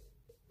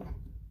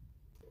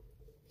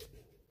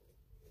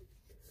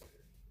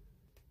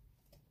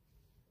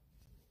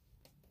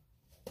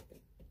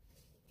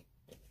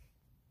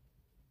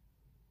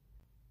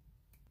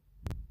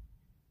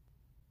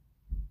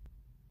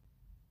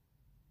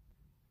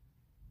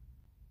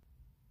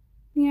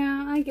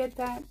yeah, I get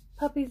that.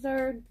 Puppies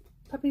are,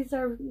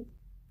 you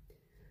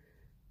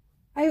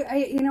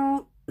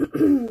know,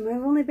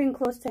 I've only been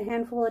close to a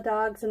handful of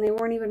dogs, and they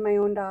weren't even my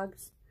own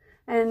dogs.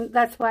 And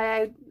that's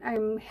why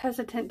I'm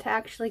hesitant to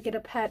actually get a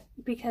pet,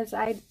 because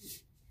I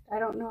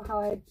don't know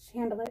how I'd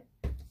handle it.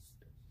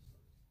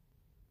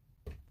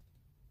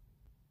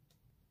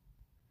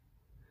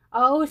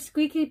 Oh,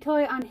 squeaky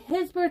toy on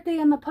his birthday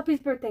and the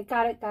puppy's birthday.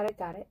 Got it, got it,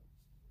 got it.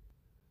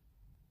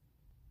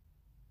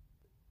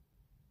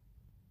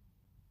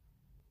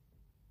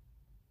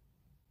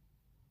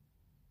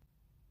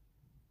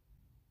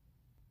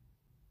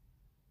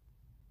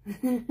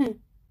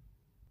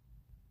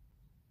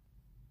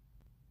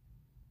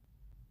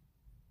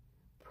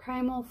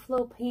 Primal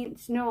Flow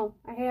paints. No,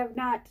 I have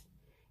not.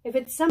 If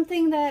it's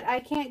something that I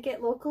can't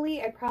get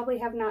locally, I probably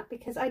have not,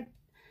 because I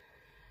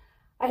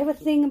have a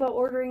thing about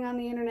ordering on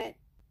the internet.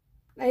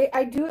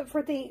 I do it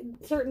for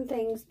certain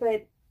things,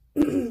 but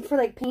for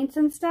like paints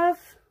and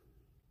stuff,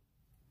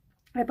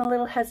 I'm a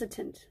little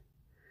hesitant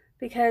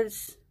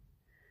because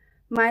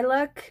my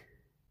luck,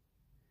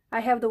 I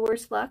have the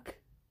worst luck.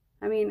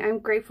 I mean, I'm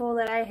grateful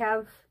that I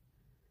have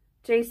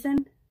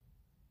Jason,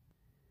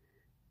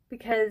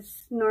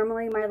 because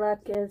normally my luck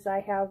is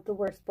I have the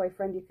worst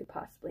boyfriend you could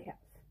possibly have.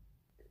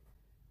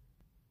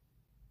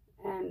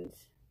 And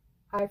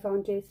I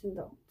found Jason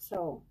though,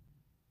 so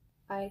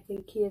I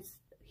think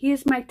he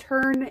is my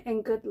turn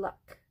and good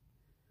luck.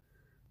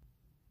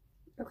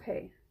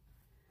 Okay,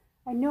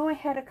 I know I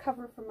had a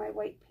cover for my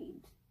white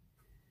paint.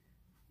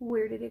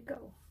 Where did it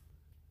go?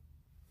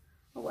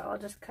 Oh well, I'll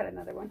just cut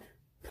another one.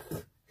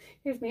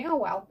 Here's me. Oh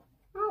well.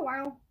 Oh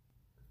wow.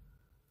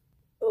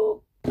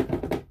 Oh.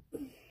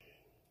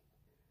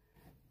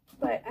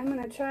 But I'm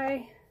gonna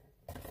try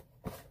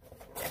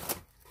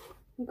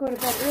and go to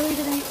bed early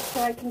tonight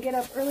so I can get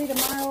up early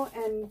tomorrow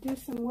and do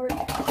some work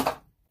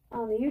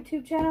on the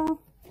YouTube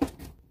channel.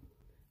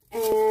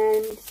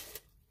 And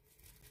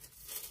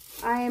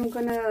I am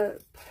gonna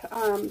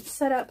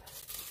set up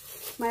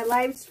my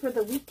lives for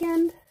the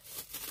weekend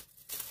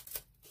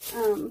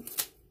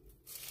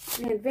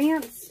in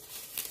advance.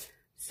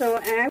 So,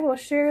 and I will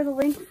share the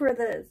link for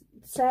the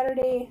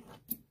Saturday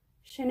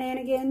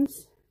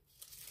shenanigans.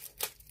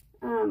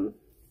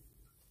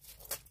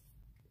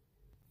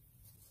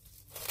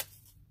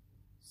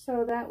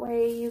 So that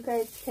way you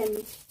guys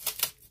can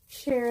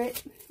share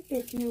it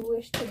if you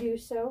wish to do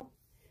so.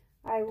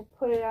 I will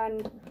put it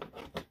on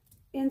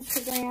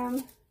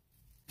Instagram.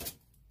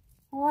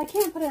 Well, I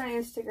can't put it on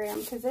Instagram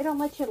because they don't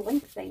let you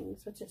link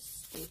things, which is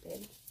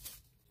stupid.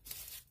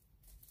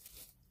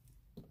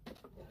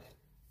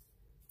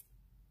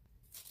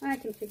 I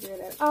can figure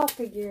it out. I'll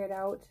figure it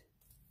out.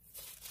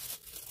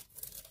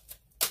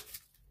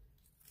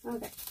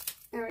 Okay,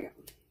 there we go.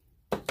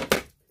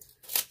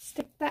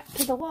 Stick that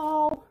to the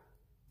wall.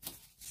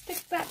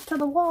 Stick that to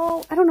the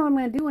wall. I don't know what I'm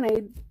going to do when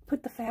I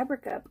put the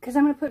fabric up, because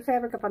I'm going to put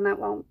fabric up on that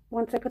wall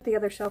once I put the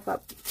other shelf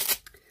up.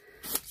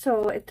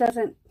 So it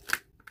doesn't,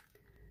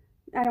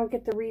 I don't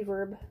get the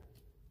reverb.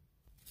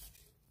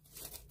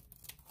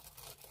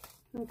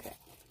 Okay.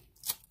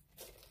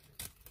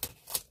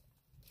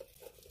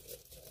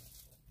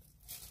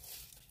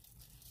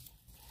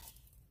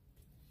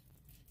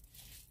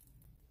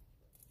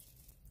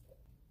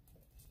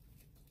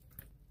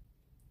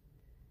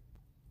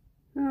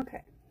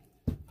 Okay,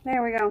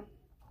 there we go.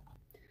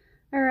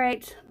 All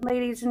right,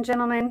 ladies and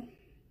gentlemen,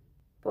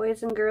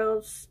 boys and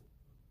girls,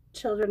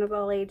 children of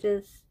all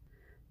ages,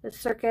 the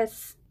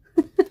circus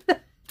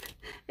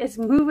is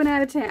moving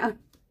out of town.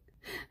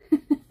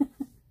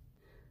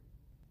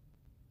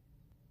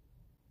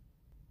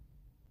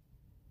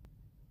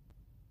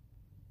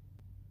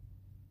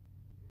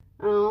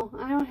 Oh,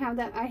 I don't have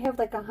that. I have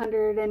like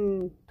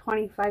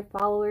 125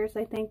 followers,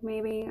 I think,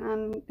 maybe,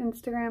 on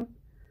Instagram.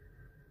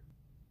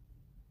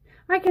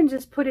 I can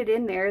just put it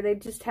in there. They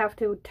just have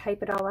to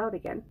type it all out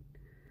again.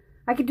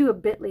 I could do a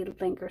bit.ly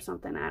link or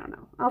something. I don't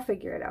know. I'll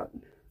figure it out.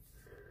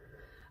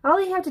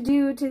 All you have to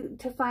do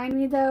to find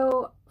me,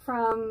 though,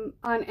 on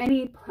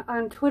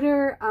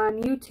Twitter,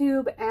 on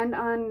YouTube, and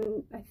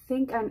on, I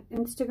think, on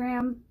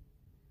Instagram,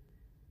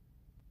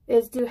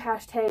 is do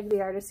hashtag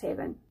the Artist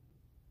Haven.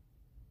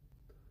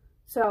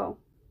 So,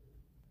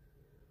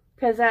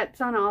 because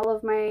that's on all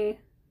of my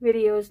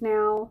videos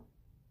now.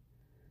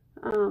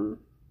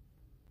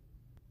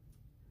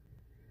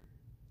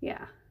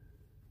 Yeah.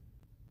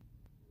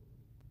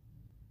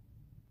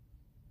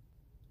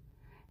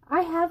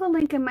 I have a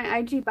link in my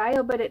IG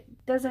bio, but it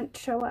doesn't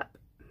show up.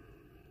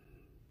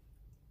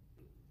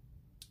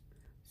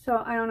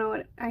 So I don't know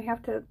what I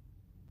have to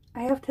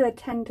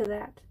attend to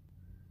that.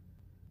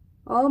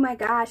 Oh my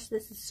gosh,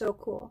 this is so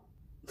cool.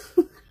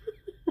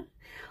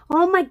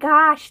 Oh my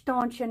gosh,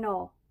 don't you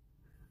know?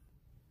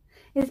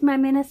 Is my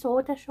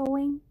Minnesota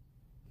showing?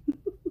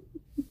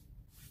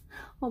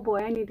 Oh boy,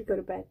 I need to go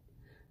to bed.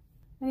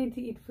 I need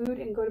to eat food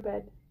and go to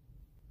bed.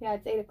 Yeah,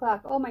 it's 8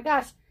 o'clock. Oh my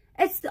gosh.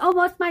 It's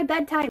almost my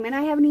bedtime and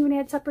I haven't even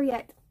had supper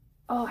yet.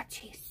 Oh,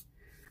 jeez.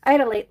 I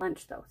had a late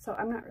lunch though, so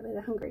I'm not really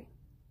that hungry.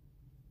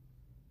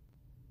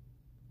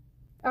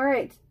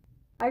 Alright.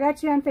 I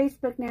got you on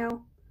Facebook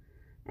now.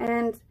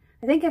 And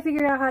I think I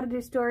figured out how to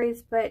do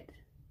stories, but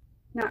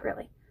not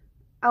really.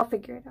 I'll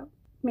figure it out.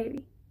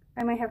 Maybe.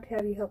 I might have to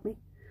have you help me.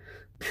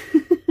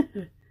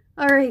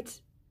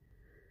 Alright.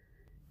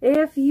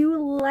 If you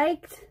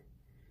liked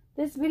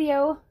this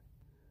video,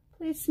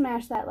 please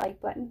smash that like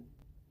button.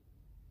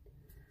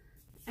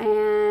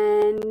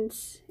 And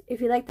if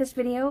you like this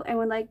video and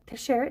would like to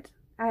share it,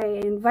 I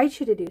invite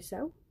you to do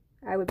so.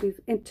 I would be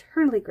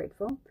eternally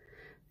grateful,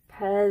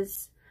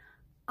 because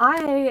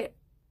our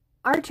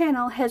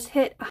channel has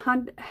hit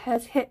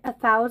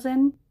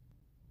 1,000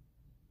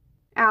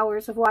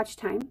 hours of watch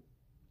time,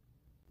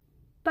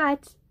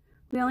 but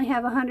we only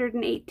have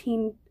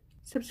 118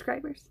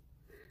 subscribers.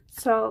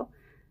 So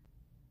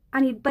I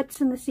need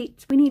butts in the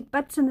seats. We need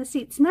butts in the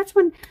seats. And that's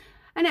when,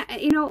 and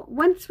you know,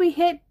 once we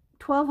hit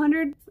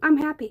 1,200, I'm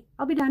happy.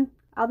 I'll be done.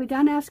 I'll be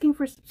done asking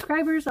for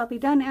subscribers. I'll be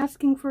done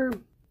asking for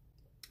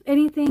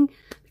anything,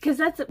 because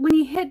that's when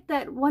you hit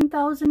that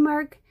 1,000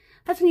 mark,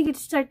 that's when you get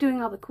to start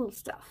doing all the cool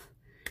stuff,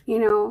 you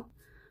know,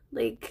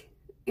 like,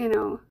 you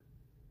know,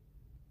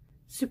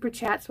 super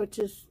chats, which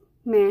is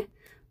meh,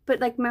 but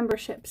like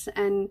memberships,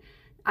 and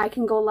I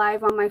can go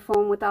live on my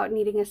phone without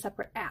needing a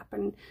separate app,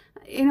 and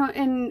you know,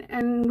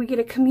 and we get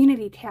a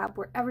community tab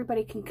where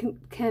everybody can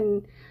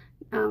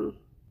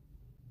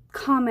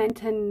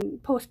comment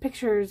and post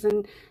pictures,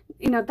 and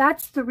you know,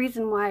 that's the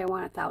reason why I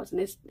want 1,000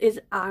 is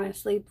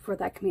honestly for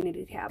that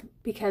community tab,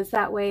 because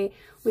that way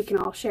we can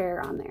all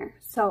share on there.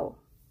 So,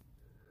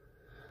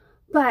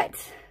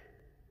 but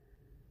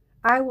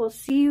I will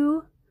see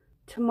you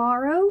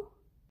tomorrow,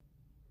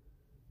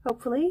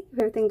 hopefully, if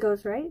everything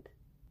goes right.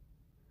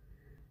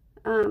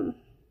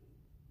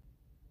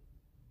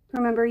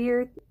 Remember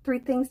your 3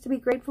 things to be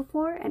grateful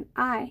for, and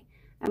I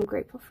am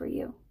grateful for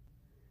you.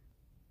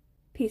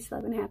 Peace,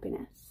 love, and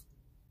happiness.